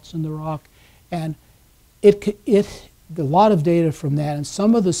spots in the rock, and a lot of data from that, and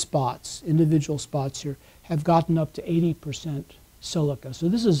some of the spots, individual spots here, have gotten up to 80% silica. So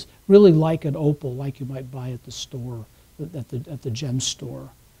this is really like an opal, like you might buy at the store, at the gem store.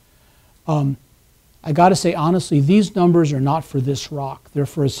 I got to say honestly, these numbers are not for this rock. They're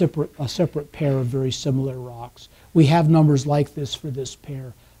for a separate pair of very similar rocks. We have numbers like this for this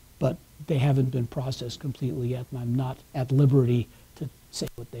pair, but they haven't been processed completely yet, and I'm not at liberty to say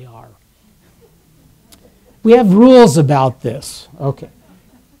what they are. We have rules about this. Okay.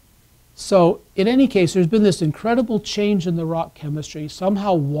 So in any case, there's been this incredible change in the rock chemistry.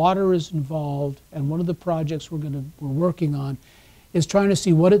 Somehow water is involved, and one of the projects we're working on is trying to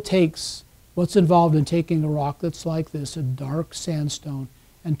see what it takes, what's involved in taking a rock that's like this, a dark sandstone,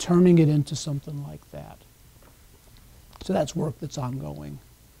 and turning it into something like that. So that's work that's ongoing.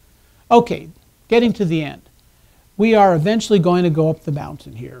 Okay, getting to the end. We are eventually going to go up the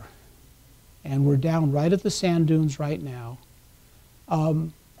mountain here. And we're down right at the sand dunes right now.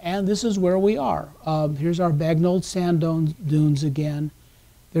 And this is where we are. Here's our Bagnold sand dunes again.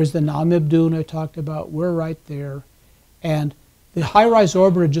 There's the Namib dune I talked about. We're right there. And the high-rise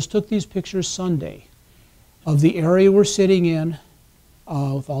orbiter just took these pictures Sunday of the area we're sitting in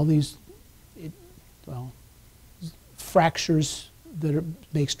with all these fractures that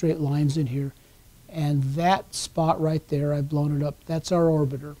make straight lines in here. And that spot right there, I've blown it up, that's our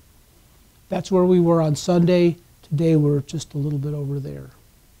orbiter. That's where we were on Sunday. Today we're just a little bit over there.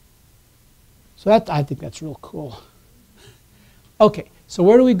 So I think that's real cool. Okay, so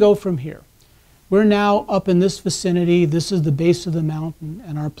where do we go from here? We're now up in this vicinity. This is the base of the mountain,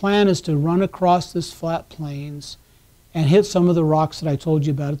 and our plan is to run across this flat plains and hit some of the rocks that I told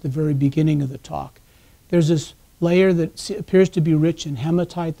you about at the very beginning of the talk. There's this layer that appears to be rich in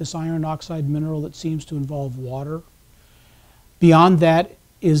hematite, this iron oxide mineral that seems to involve water. Beyond that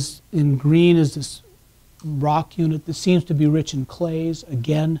is, in green, is this rock unit that seems to be rich in clays,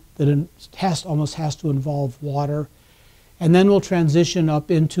 again, that almost has to involve water. And then we'll transition up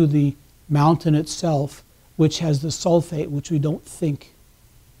into the mountain itself, which has the sulfate, which we don't think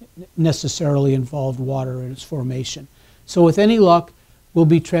necessarily involved water in its formation. So with any luck, we'll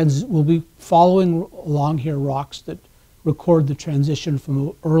be following along here rocks that record the transition from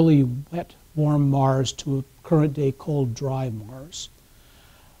an early wet, warm Mars to a current day cold, dry Mars.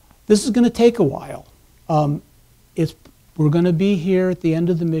 This is going to take a while. We're going to be here at the end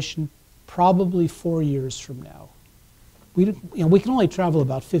of the mission probably 4 years from now. We can only travel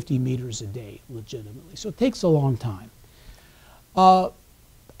about 50 meters a day legitimately, so it takes a long time.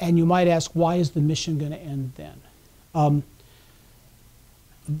 And you might ask, why is the mission going to end then?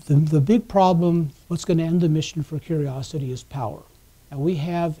 The big problem, what's going to end the mission for Curiosity, is power. And we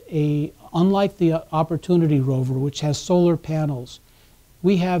have unlike the Opportunity rover, which has solar panels,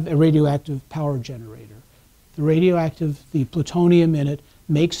 we have a radioactive power generator. The plutonium in it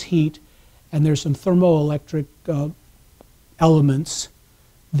makes heat, and there's some thermoelectric elements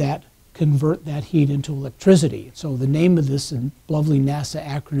that convert that heat into electricity. So the name of this lovely NASA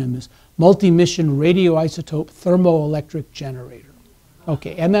acronym is Multi-Mission Radioisotope Thermoelectric Generator.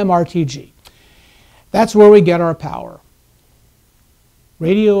 Okay, MMRTG. That's where we get our power.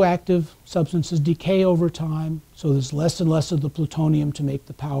 Radioactive substances decay over time, so there's less and less of the plutonium to make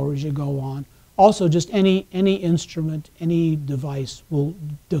the power as you go on. Also, just any instrument, any device will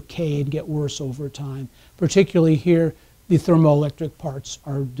decay and get worse over time. Particularly here, the thermoelectric parts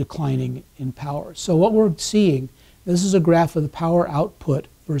are declining in power. So what we're seeing, this is a graph of the power output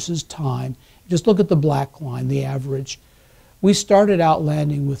versus time. Just look at the black line, the average. We started out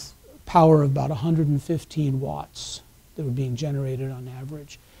landing with power of about 115 watts that were being generated on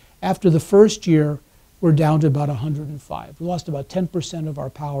average. After the first year, we're down to about 105. We lost about 10% of our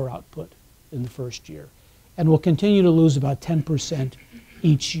power output in the first year. And we'll continue to lose about 10%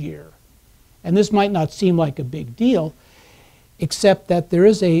 each year. And this might not seem like a big deal, except that there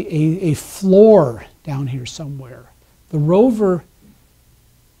is a floor down here somewhere. The rover,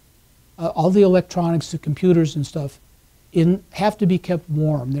 all the electronics, the computers and stuff, have to be kept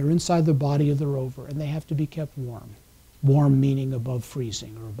warm. They're inside the body of the rover, and they have to be kept warm. Warm meaning above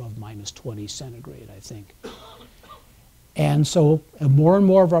freezing, or above -20 centigrade, I think. And so more and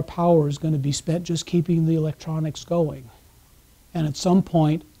more of our power is going to be spent just keeping the electronics going. And at some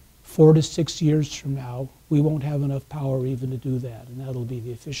point, 4 to 6 years from now, we won't have enough power even to do that, and that'll be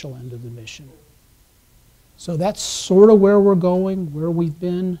the official end of the mission. So that's sort of where we're going, where we've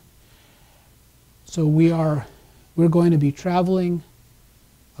been. So we're going to be traveling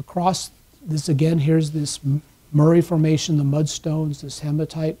across this again. Here's this Murray Formation, the mudstones, this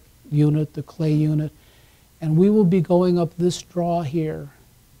hematite unit, the clay unit, and we will be going up this draw here,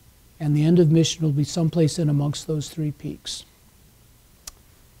 and the end of mission will be someplace in amongst those 3 peaks.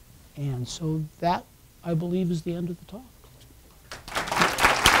 And so that, I believe, is the end of the talk.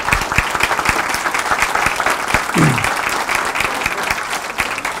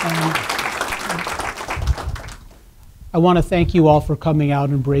 I want to thank you all for coming out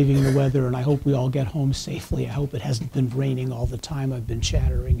and braving the weather, and I hope we all get home safely. I hope it hasn't been raining all the time I've been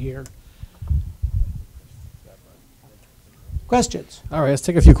chattering here. Questions? All right, let's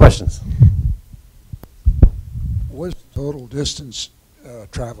take a few questions. What's the total distance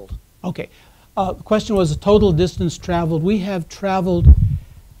traveled? Okay. The question was the total distance traveled. We have traveled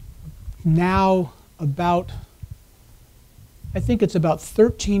now about, I think it's about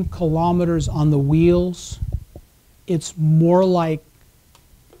 13 kilometers on the wheels. It's more like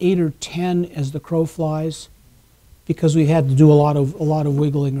 8 or 10 as the crow flies, because we had to do a lot of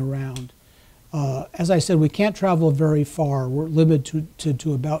wiggling around. As I said, we can't travel very far. We're limited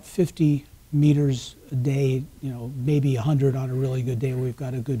to about 50 meters a day, maybe 100 on a really good day where we've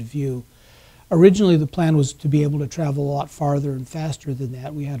got a good view. Originally, the plan was to be able to travel a lot farther and faster than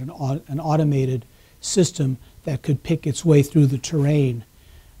that. We had an automated system that could pick its way through the terrain,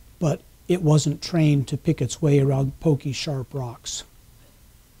 but it wasn't trained to pick its way around pokey, sharp rocks.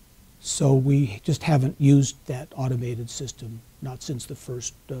 So we just haven't used that automated system, not since the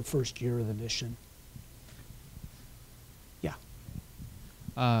first year of the mission. Yeah.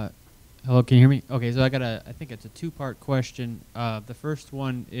 Hello, can you hear me? Okay, so I think it's a 2-part question. The first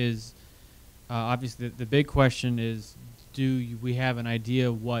one is, obviously the big question is, do we have an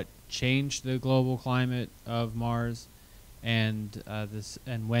idea what changed the global climate of Mars, and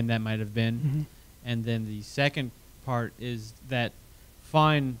when that might have been? Mm-hmm. And then the second part is that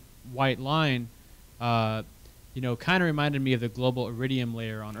fine white line. kind of reminded me of the global iridium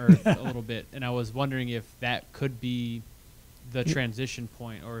layer on Earth a little bit. And I was wondering if that could be the transition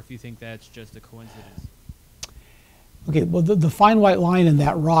point, or if you think that's just a coincidence. Okay, well, the fine white line in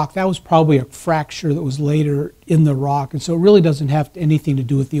that rock, that was probably a fracture that was later in the rock, and so it really doesn't have anything to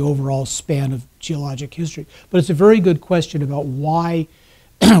do with the overall span of geologic history. But it's a very good question about why,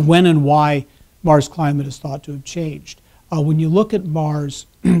 when and why Mars' climate is thought to have changed. When you look at Mars,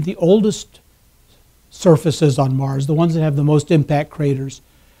 the oldest surfaces on Mars, the ones that have the most impact craters,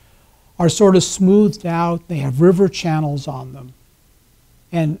 are sort of smoothed out. They have river channels on them.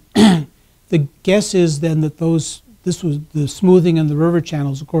 And the guess is then that this was the smoothing and the river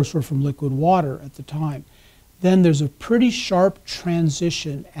channels, of course, were from liquid water at the time. Then there's a pretty sharp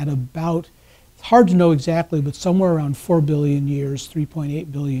transition at about, it's hard to know exactly, but somewhere around 4 billion years,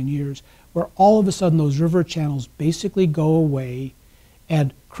 3.8 billion years, where all of a sudden those river channels basically go away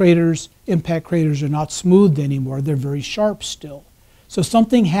and craters, impact craters, are not smoothed anymore. They're very sharp still. So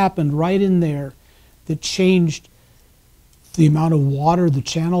something happened right in there that changed the amount of water, the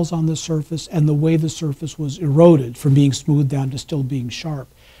channels on the surface, and the way the surface was eroded from being smoothed down to still being sharp.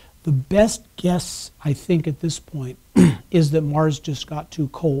 The best guess, I think, at this point is that Mars just got too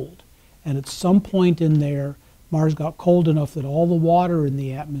cold. And at some point in there, Mars got cold enough that all the water in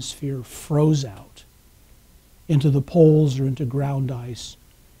the atmosphere froze out into the poles or into ground ice.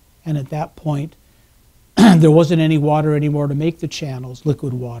 And at that point, there wasn't any water anymore to make the channels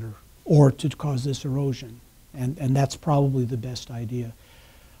liquid water or to cause this erosion. And that's probably the best idea.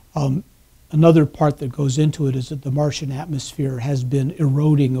 Another part that goes into it is that the Martian atmosphere has been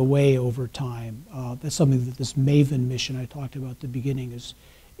eroding away over time. That's something that this MAVEN mission I talked about at the beginning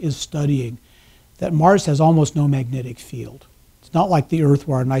is studying, that Mars has almost no magnetic field. It's not like the Earth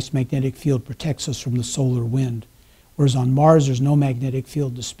where a nice magnetic field protects us from the solar wind, whereas on Mars there's no magnetic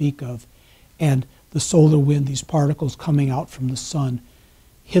field to speak of, and the solar wind, these particles coming out from the sun,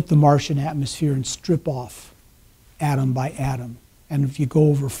 hit the Martian atmosphere and strip off atom by atom. And if you go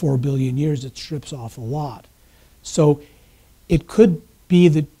over 4 billion years, it strips off a lot. So it could be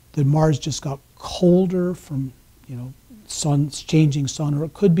that Mars just got colder from, changing sun, or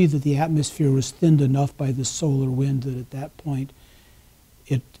it could be that the atmosphere was thinned enough by the solar wind that at that point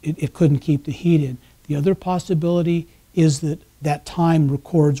it couldn't keep the heat in. The other possibility is that time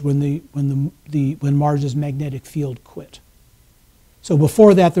records when Mars's magnetic field quit. So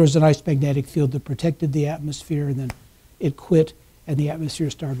before that, there was a nice magnetic field that protected the atmosphere, and then it quit, and the atmosphere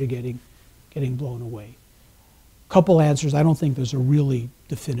started getting blown away. Couple answers. I don't think there's a really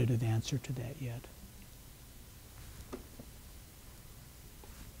definitive answer to that yet.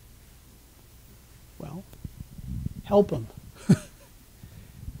 Well, help them.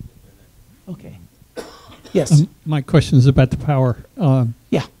 Okay. Yes. My question is about the power.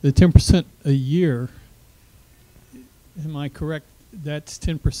 Yeah. The 10% a year, am I correct? That's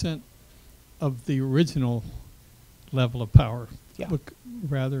 10% of the original level of power. Yeah. But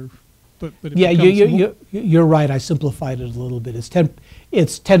it yeah, becomes you're right. I simplified it a little bit. It's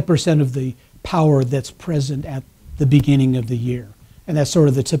 10% of the power that's present at the beginning of the year, and that's sort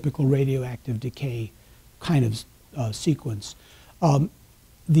of the typical radioactive decay kind of sequence.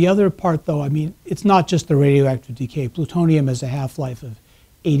 The other part, though, I mean, it's not just the radioactive decay. Plutonium has a half-life of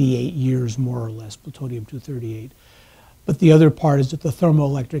 88 years, more or less, plutonium-238. But the other part is that the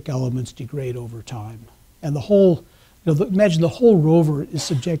thermoelectric elements degrade over time. And the whole, imagine the whole rover is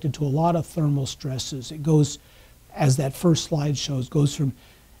subjected to a lot of thermal stresses. It goes, as that first slide shows, goes from,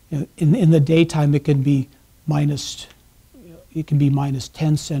 in the daytime it can be minus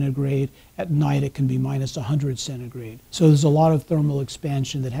 10 centigrade. At night it can be minus 100 centigrade. So there's a lot of thermal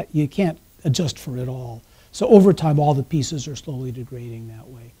expansion that you can't adjust for it all. So over time all the pieces are slowly degrading that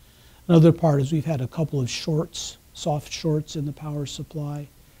way. Another part is we've had a couple of shorts, soft shorts in the power supply,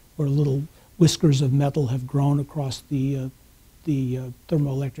 where little whiskers of metal have grown across the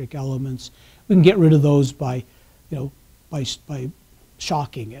thermoelectric elements. We can get rid of those by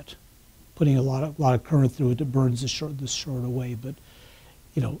shocking it, putting a lot of current through it that burns this short away. But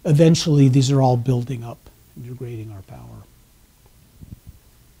eventually these are all building up and degrading our power.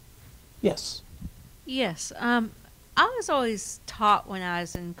 Yes. Yes. I was always taught when I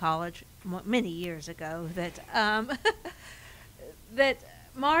was in college many years ago that that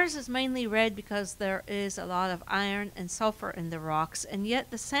Mars is mainly red because there is a lot of iron and sulfur in the rocks, and yet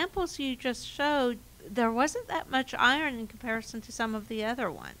the samples you just showed, there wasn't that much iron in comparison to some of the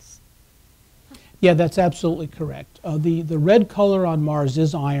other ones. Yeah, that's absolutely correct. The red color on Mars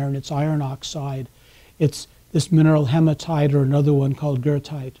is iron. It's iron oxide. It's this mineral hematite, or another one called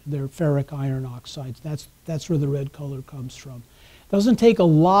goethite. They're ferric iron oxides. That's where the red color comes from. It doesn't take a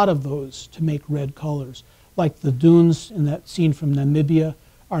lot of those to make red colors. like the dunes in that scene from Namibia,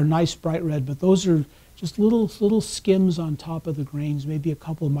 are nice bright red, but those are just little skims on top of the grains, maybe a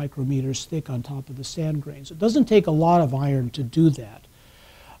couple of micrometers thick on top of the sand grains. It doesn't take a lot of iron to do that.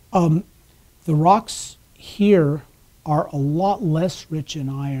 The rocks here are a lot less rich in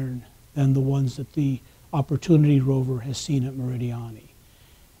iron than the ones that the Opportunity rover has seen at Meridiani.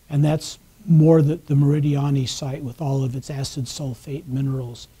 And that's more that the Meridiani site, with all of its acid sulfate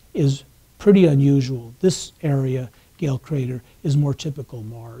minerals, is pretty unusual. This area, Gale Crater, is more typical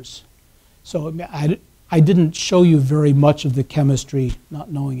Mars. So I didn't show you very much of the chemistry, not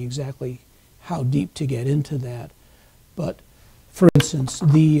knowing exactly how deep to get into that. But for instance,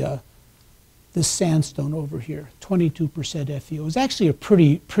 this sandstone over here, 22% FeO, is actually a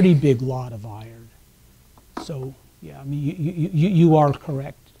pretty big lot of iron. So yeah, I mean, you are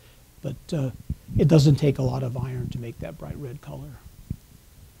correct, but it doesn't take a lot of iron to make that bright red color.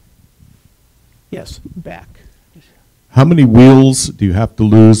 Yes, back. How many wheels do you have to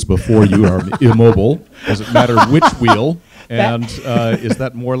lose before you are immobile? Does it matter which wheel? And is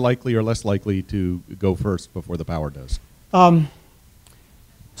that more likely or less likely to go first before the power does?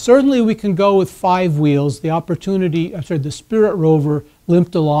 Certainly we can go with 5 wheels. The Spirit rover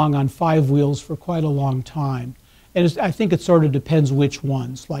limped along on 5 wheels for quite a long time. And I think it sort of depends which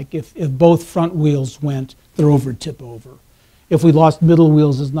ones. Like if both front wheels went, the rover would tip over. If we lost middle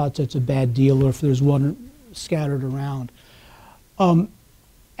wheels, it's not such a bad deal, or if there's one scattered around.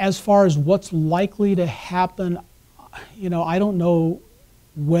 As far as what's likely to happen, I don't know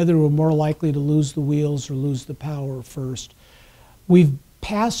whether we're more likely to lose the wheels or lose the power first. We've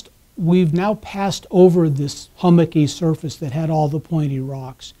now passed over this hummocky surface that had all the pointy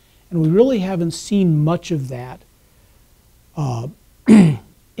rocks, and we really haven't seen much of that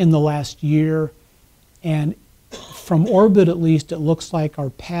in the last year. And from orbit, at least, it looks like our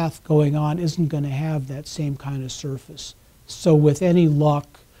path going on isn't going to have that same kind of surface. So with any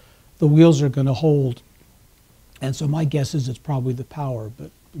luck, the wheels are going to hold. And so my guess is it's probably the power, but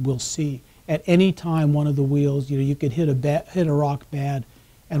we'll see. At any time, one of the wheels, you could hit a rock bad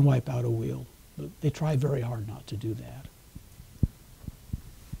and wipe out a wheel. But they try very hard not to do that.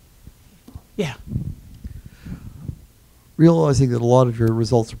 Yeah. Realizing that a lot of your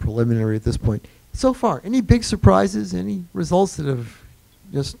results are preliminary at this point, so far, any big surprises, any results that have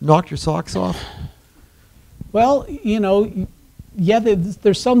just knocked your socks off? Well, yeah,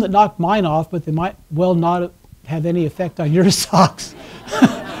 there's some that knocked mine off, but they might well not have any effect on your socks.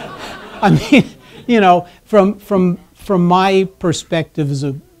 I mean, from my perspective as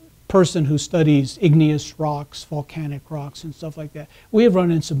a person who studies igneous rocks, volcanic rocks, and stuff like that, we have run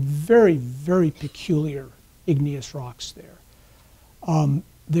into some very, very peculiar igneous rocks there.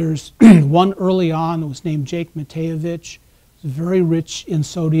 There's one early on that was named Jake Matejevich. It's very rich in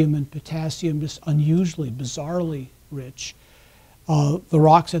sodium and potassium, just unusually, bizarrely rich. The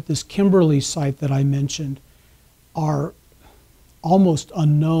rocks at this Kimberley site that I mentioned are almost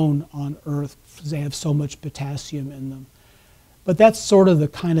unknown on Earth because they have so much potassium in them. But that's sort of the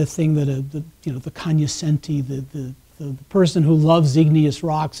kind of thing that the cognoscenti, the person who loves igneous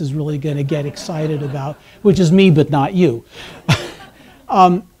rocks is really going to get excited about, which is me, but not you.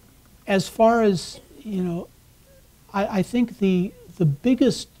 As far as, I think the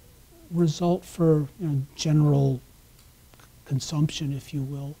biggest result for general consumption, if you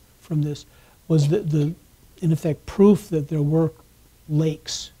will, from this was in effect, proof that there were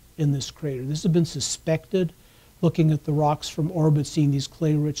lakes in this crater. This had been suspected, looking at the rocks from orbit, seeing these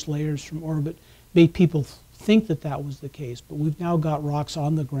clay-rich layers from orbit, made people think that that was the case. But we've now got rocks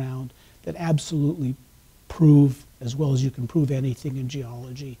on the ground that absolutely prove, as well as you can prove anything in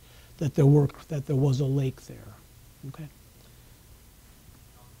geology, that there was a lake there. Okay.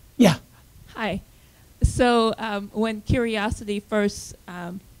 Yeah. Hi. So when Curiosity first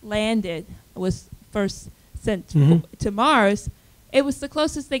landed, was first sent to Mars, it was the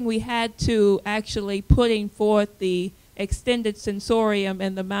closest thing we had to actually putting forth the extended sensorium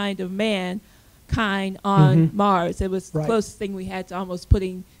and the mind of mankind on Mars. It was the closest thing we had to almost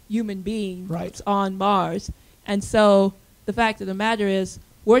putting human beings on Mars. And so the fact of the matter is,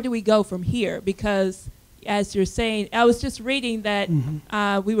 where do we go from here? Because as you're saying, I was just reading that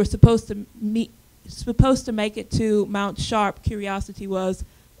we were supposed to make it to Mount Sharp. Curiosity was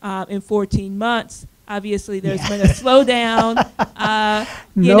in 14 months. Obviously, there's been a slowdown.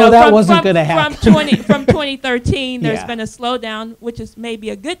 That wasn't going to happen. From 2013, there's been a slowdown, which is maybe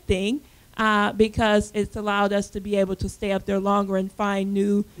a good thing because it's allowed us to be able to stay up there longer and find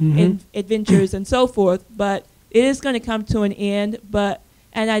new adventures and so forth. But it is going to come to an end.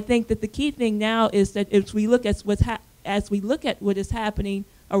 And I think that the key thing now is that as we look at what is happening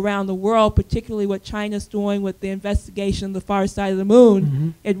around the world, particularly what China's doing with the investigation of the far side of the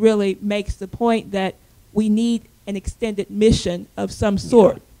moon, it really makes the point that we need an extended mission of some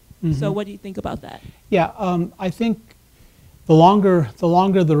sort. So what do you think about that? Yeah, I think the longer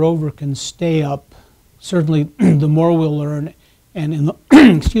the rover can stay up, certainly the more we'll learn, and in the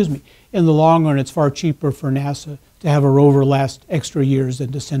excuse me, in the long run, it's far cheaper for NASA to have a rover last extra years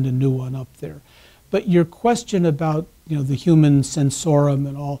than to send a new one up there. But your question about, you know, the human sensorum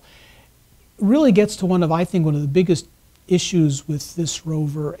and all really gets to I think one of the biggest issues with this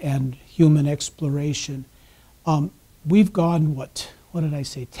rover and human exploration. We've gone, what did I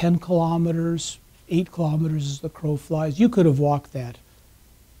say, 10 kilometers, 8 kilometers as the crow flies. You could have walked that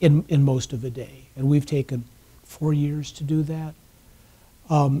in most of a day, and we've taken 4 years to do that.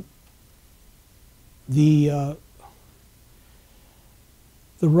 The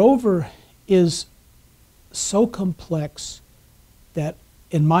rover is so complex that,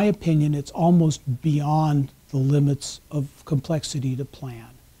 in my opinion, it's almost beyond the limits of complexity to plan.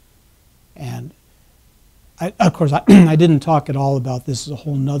 And of course, I didn't talk at all about this, is a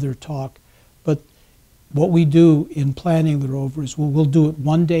whole nother talk, but what we do in planning the rover is we'll do it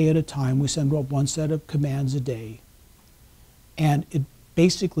one day at a time. We send up one set of commands a day, and it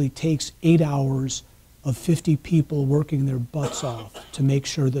basically takes 8 hours of 50 people working their butts off to make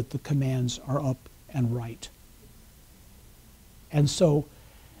sure that the commands are up and right. And so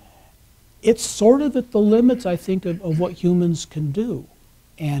it's sort of at the limits, I think, of what humans can do.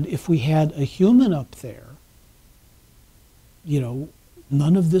 And if we had a human up there, you know,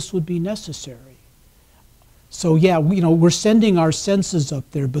 none of this would be necessary. So yeah, we're sending our senses up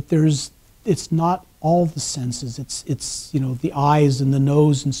there, but it's not all the senses. It's the eyes and the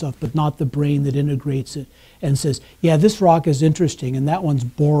nose and stuff, but not the brain that integrates it and says, yeah, this rock is interesting and that one's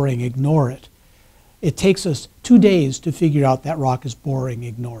boring, ignore it. It takes us 2 days to figure out that rock is boring,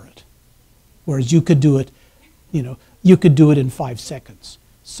 ignore it. Whereas you could do it, you could do it in 5 seconds.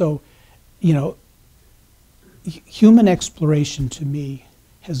 So, human exploration to me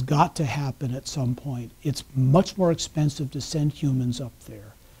has got to happen at some point. It's much more expensive to send humans up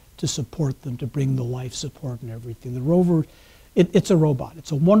there, to support them, to bring the life support and everything. The rover, it's a robot.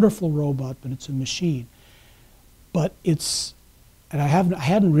 It's a wonderful robot, but it's a machine. But and I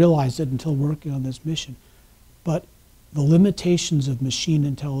hadn't realized it until working on this mission, but the limitations of machine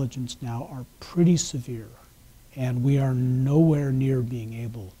intelligence now are pretty severe, and we are nowhere near being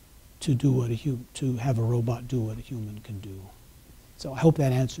able to do to have a robot do what a human can do. So I hope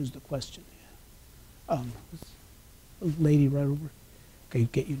that answers the question. Lady right over. Okay,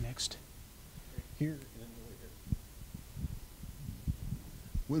 get you next. Here.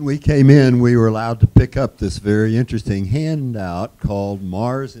 When we came in, we were allowed to pick up this very interesting handout called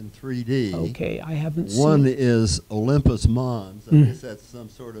Mars in 3D. Okay, I haven't seen. One is Olympus Mons. I guess that's some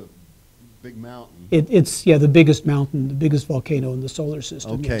sort of big mountain. It's the biggest mountain, the biggest volcano in the solar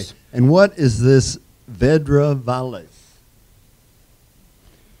system. Okay, yes. And what is this Vedra Vallis?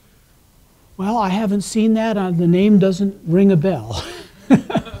 Well, I haven't seen that. The name doesn't ring a bell.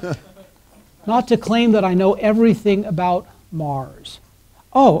 Not to claim that I know everything about Mars.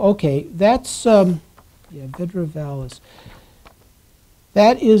 Oh, okay. That's Vedra Vallis.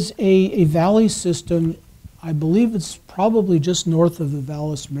 That is a valley system. I believe it's probably just north of the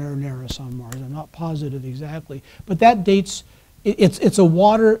Vallis Marineris on Mars. I'm not positive exactly, but that dates. It's a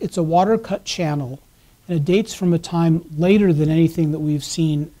water cut channel, and it dates from a time later than anything that we've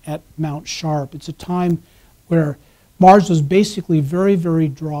seen at Mount Sharp. It's a time where Mars was basically very, very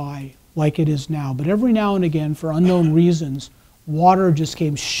dry, like it is now. But every now and again, for unknown reasons, water just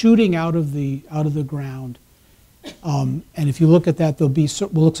came shooting out of the ground. And if you look at that, there'll be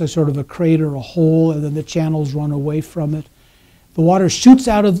what looks like sort of a crater, a hole, and then the channels run away from it. The water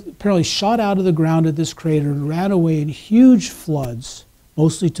apparently shot out of the ground at this crater and ran away in huge floods,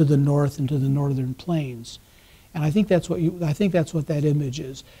 mostly to the north and to the northern plains. And I think that's what that image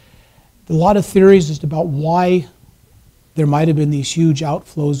is. A lot of theories as to about why there might have been these huge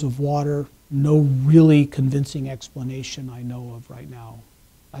outflows of water. No really convincing explanation I know of right now.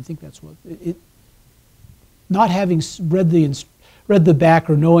 I think that's what it. Not having read the back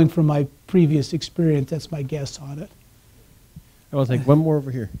or knowing from my previous experience, that's my guess on it. I will take one more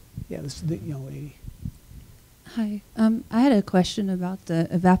over here. Yeah, this is the young lady. Hi. I had a question about the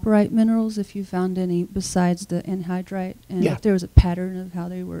evaporite minerals, if you found any besides the anhydrite, and if there was a pattern of how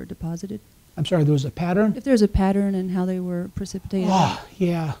they were deposited. I'm sorry, there was a pattern? If there was a pattern in how they were precipitated. Oh,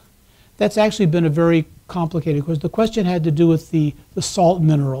 yeah. That's actually been a very complicated question. The question had to do with the salt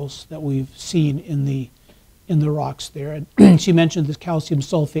minerals that we've seen in the rocks there. And she mentioned this calcium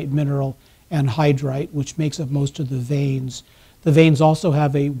sulfate mineral and hydrite, which makes up most of the veins. The veins also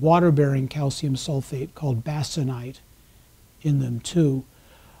have a water-bearing calcium sulfate called basanite in them too.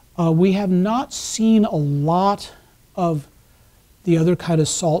 We have not seen a lot of the other kind of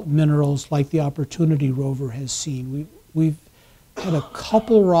salt minerals like the Opportunity rover has seen. We've had a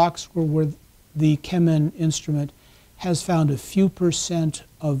couple rocks where the Chemin instrument has found a few percent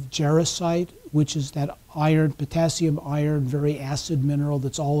of jarosite, which is that iron, potassium iron, very acid mineral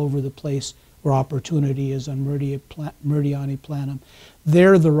that's all over the place where Opportunity is on Meridiani Planum.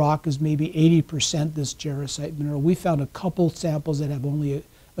 There the rock is maybe 80% this jarosite mineral. We found a couple samples that have only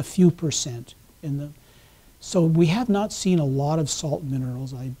a few percent in them. So we have not seen a lot of salt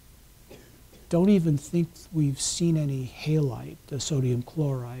minerals. I don't even think we've seen any halite, the sodium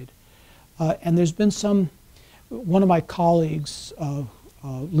chloride. And there's been one of my colleagues,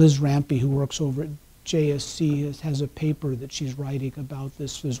 Liz Rampey, who works over at JSC, has a paper that she's writing about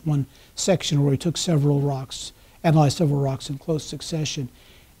this. There's one section where he took analyzed several rocks in close succession.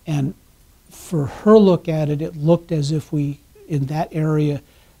 And for her look at it, it looked as if in that area,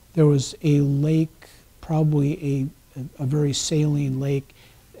 there was a lake, probably a very saline lake,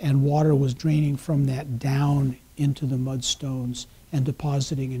 and water was draining from that down into the mudstones and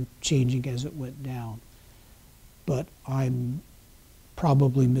depositing and changing as it went down. But I'm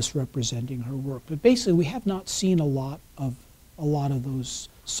probably misrepresenting her work. But basically, we have not seen a lot of those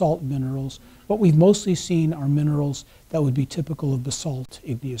salt minerals. What we've mostly seen are minerals that would be typical of basalt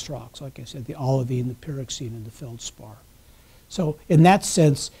igneous rocks, like I said, the olivine, the pyroxene, and the feldspar. So in that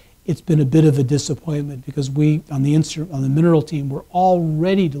sense, it's been a bit of a disappointment because we, on the mineral team, we're all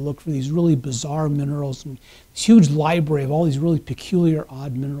ready to look for these really bizarre minerals and this huge library of all these really peculiar,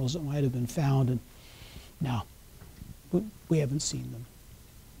 odd minerals that might have been found, and no, we haven't seen them.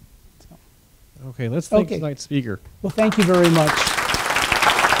 So. Okay, let's thank tonight's speaker. Well, thank you very much.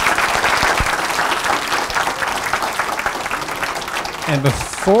 And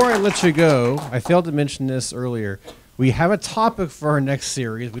before I let you go, I failed to mention this earlier. We have a topic for our next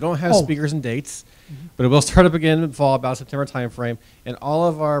series. We don't have speakers and dates, but it will start up again in the fall, about September timeframe, and all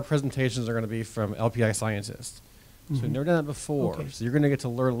of our presentations are going to be from LPI scientists. So we've never done that before, so you're going to get to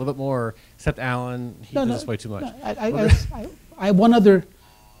learn a little bit more, except Alan, he does this way too much. I have one other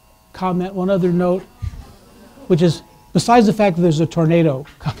comment, one other note, which is, besides the fact that there's a tornado,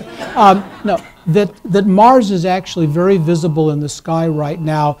 that Mars is actually very visible in the sky right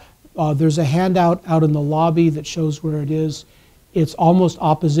now. There's a handout out in the lobby that shows where it is. It's almost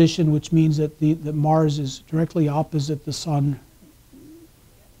opposition, which means that Mars is directly opposite the sun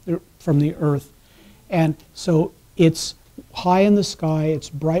from the Earth. And so it's high in the sky, it's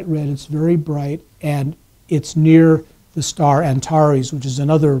bright red, it's very bright, and it's near the star Antares, which is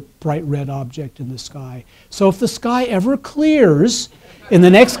another bright red object in the sky. So if the sky ever clears in the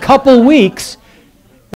next couple weeks,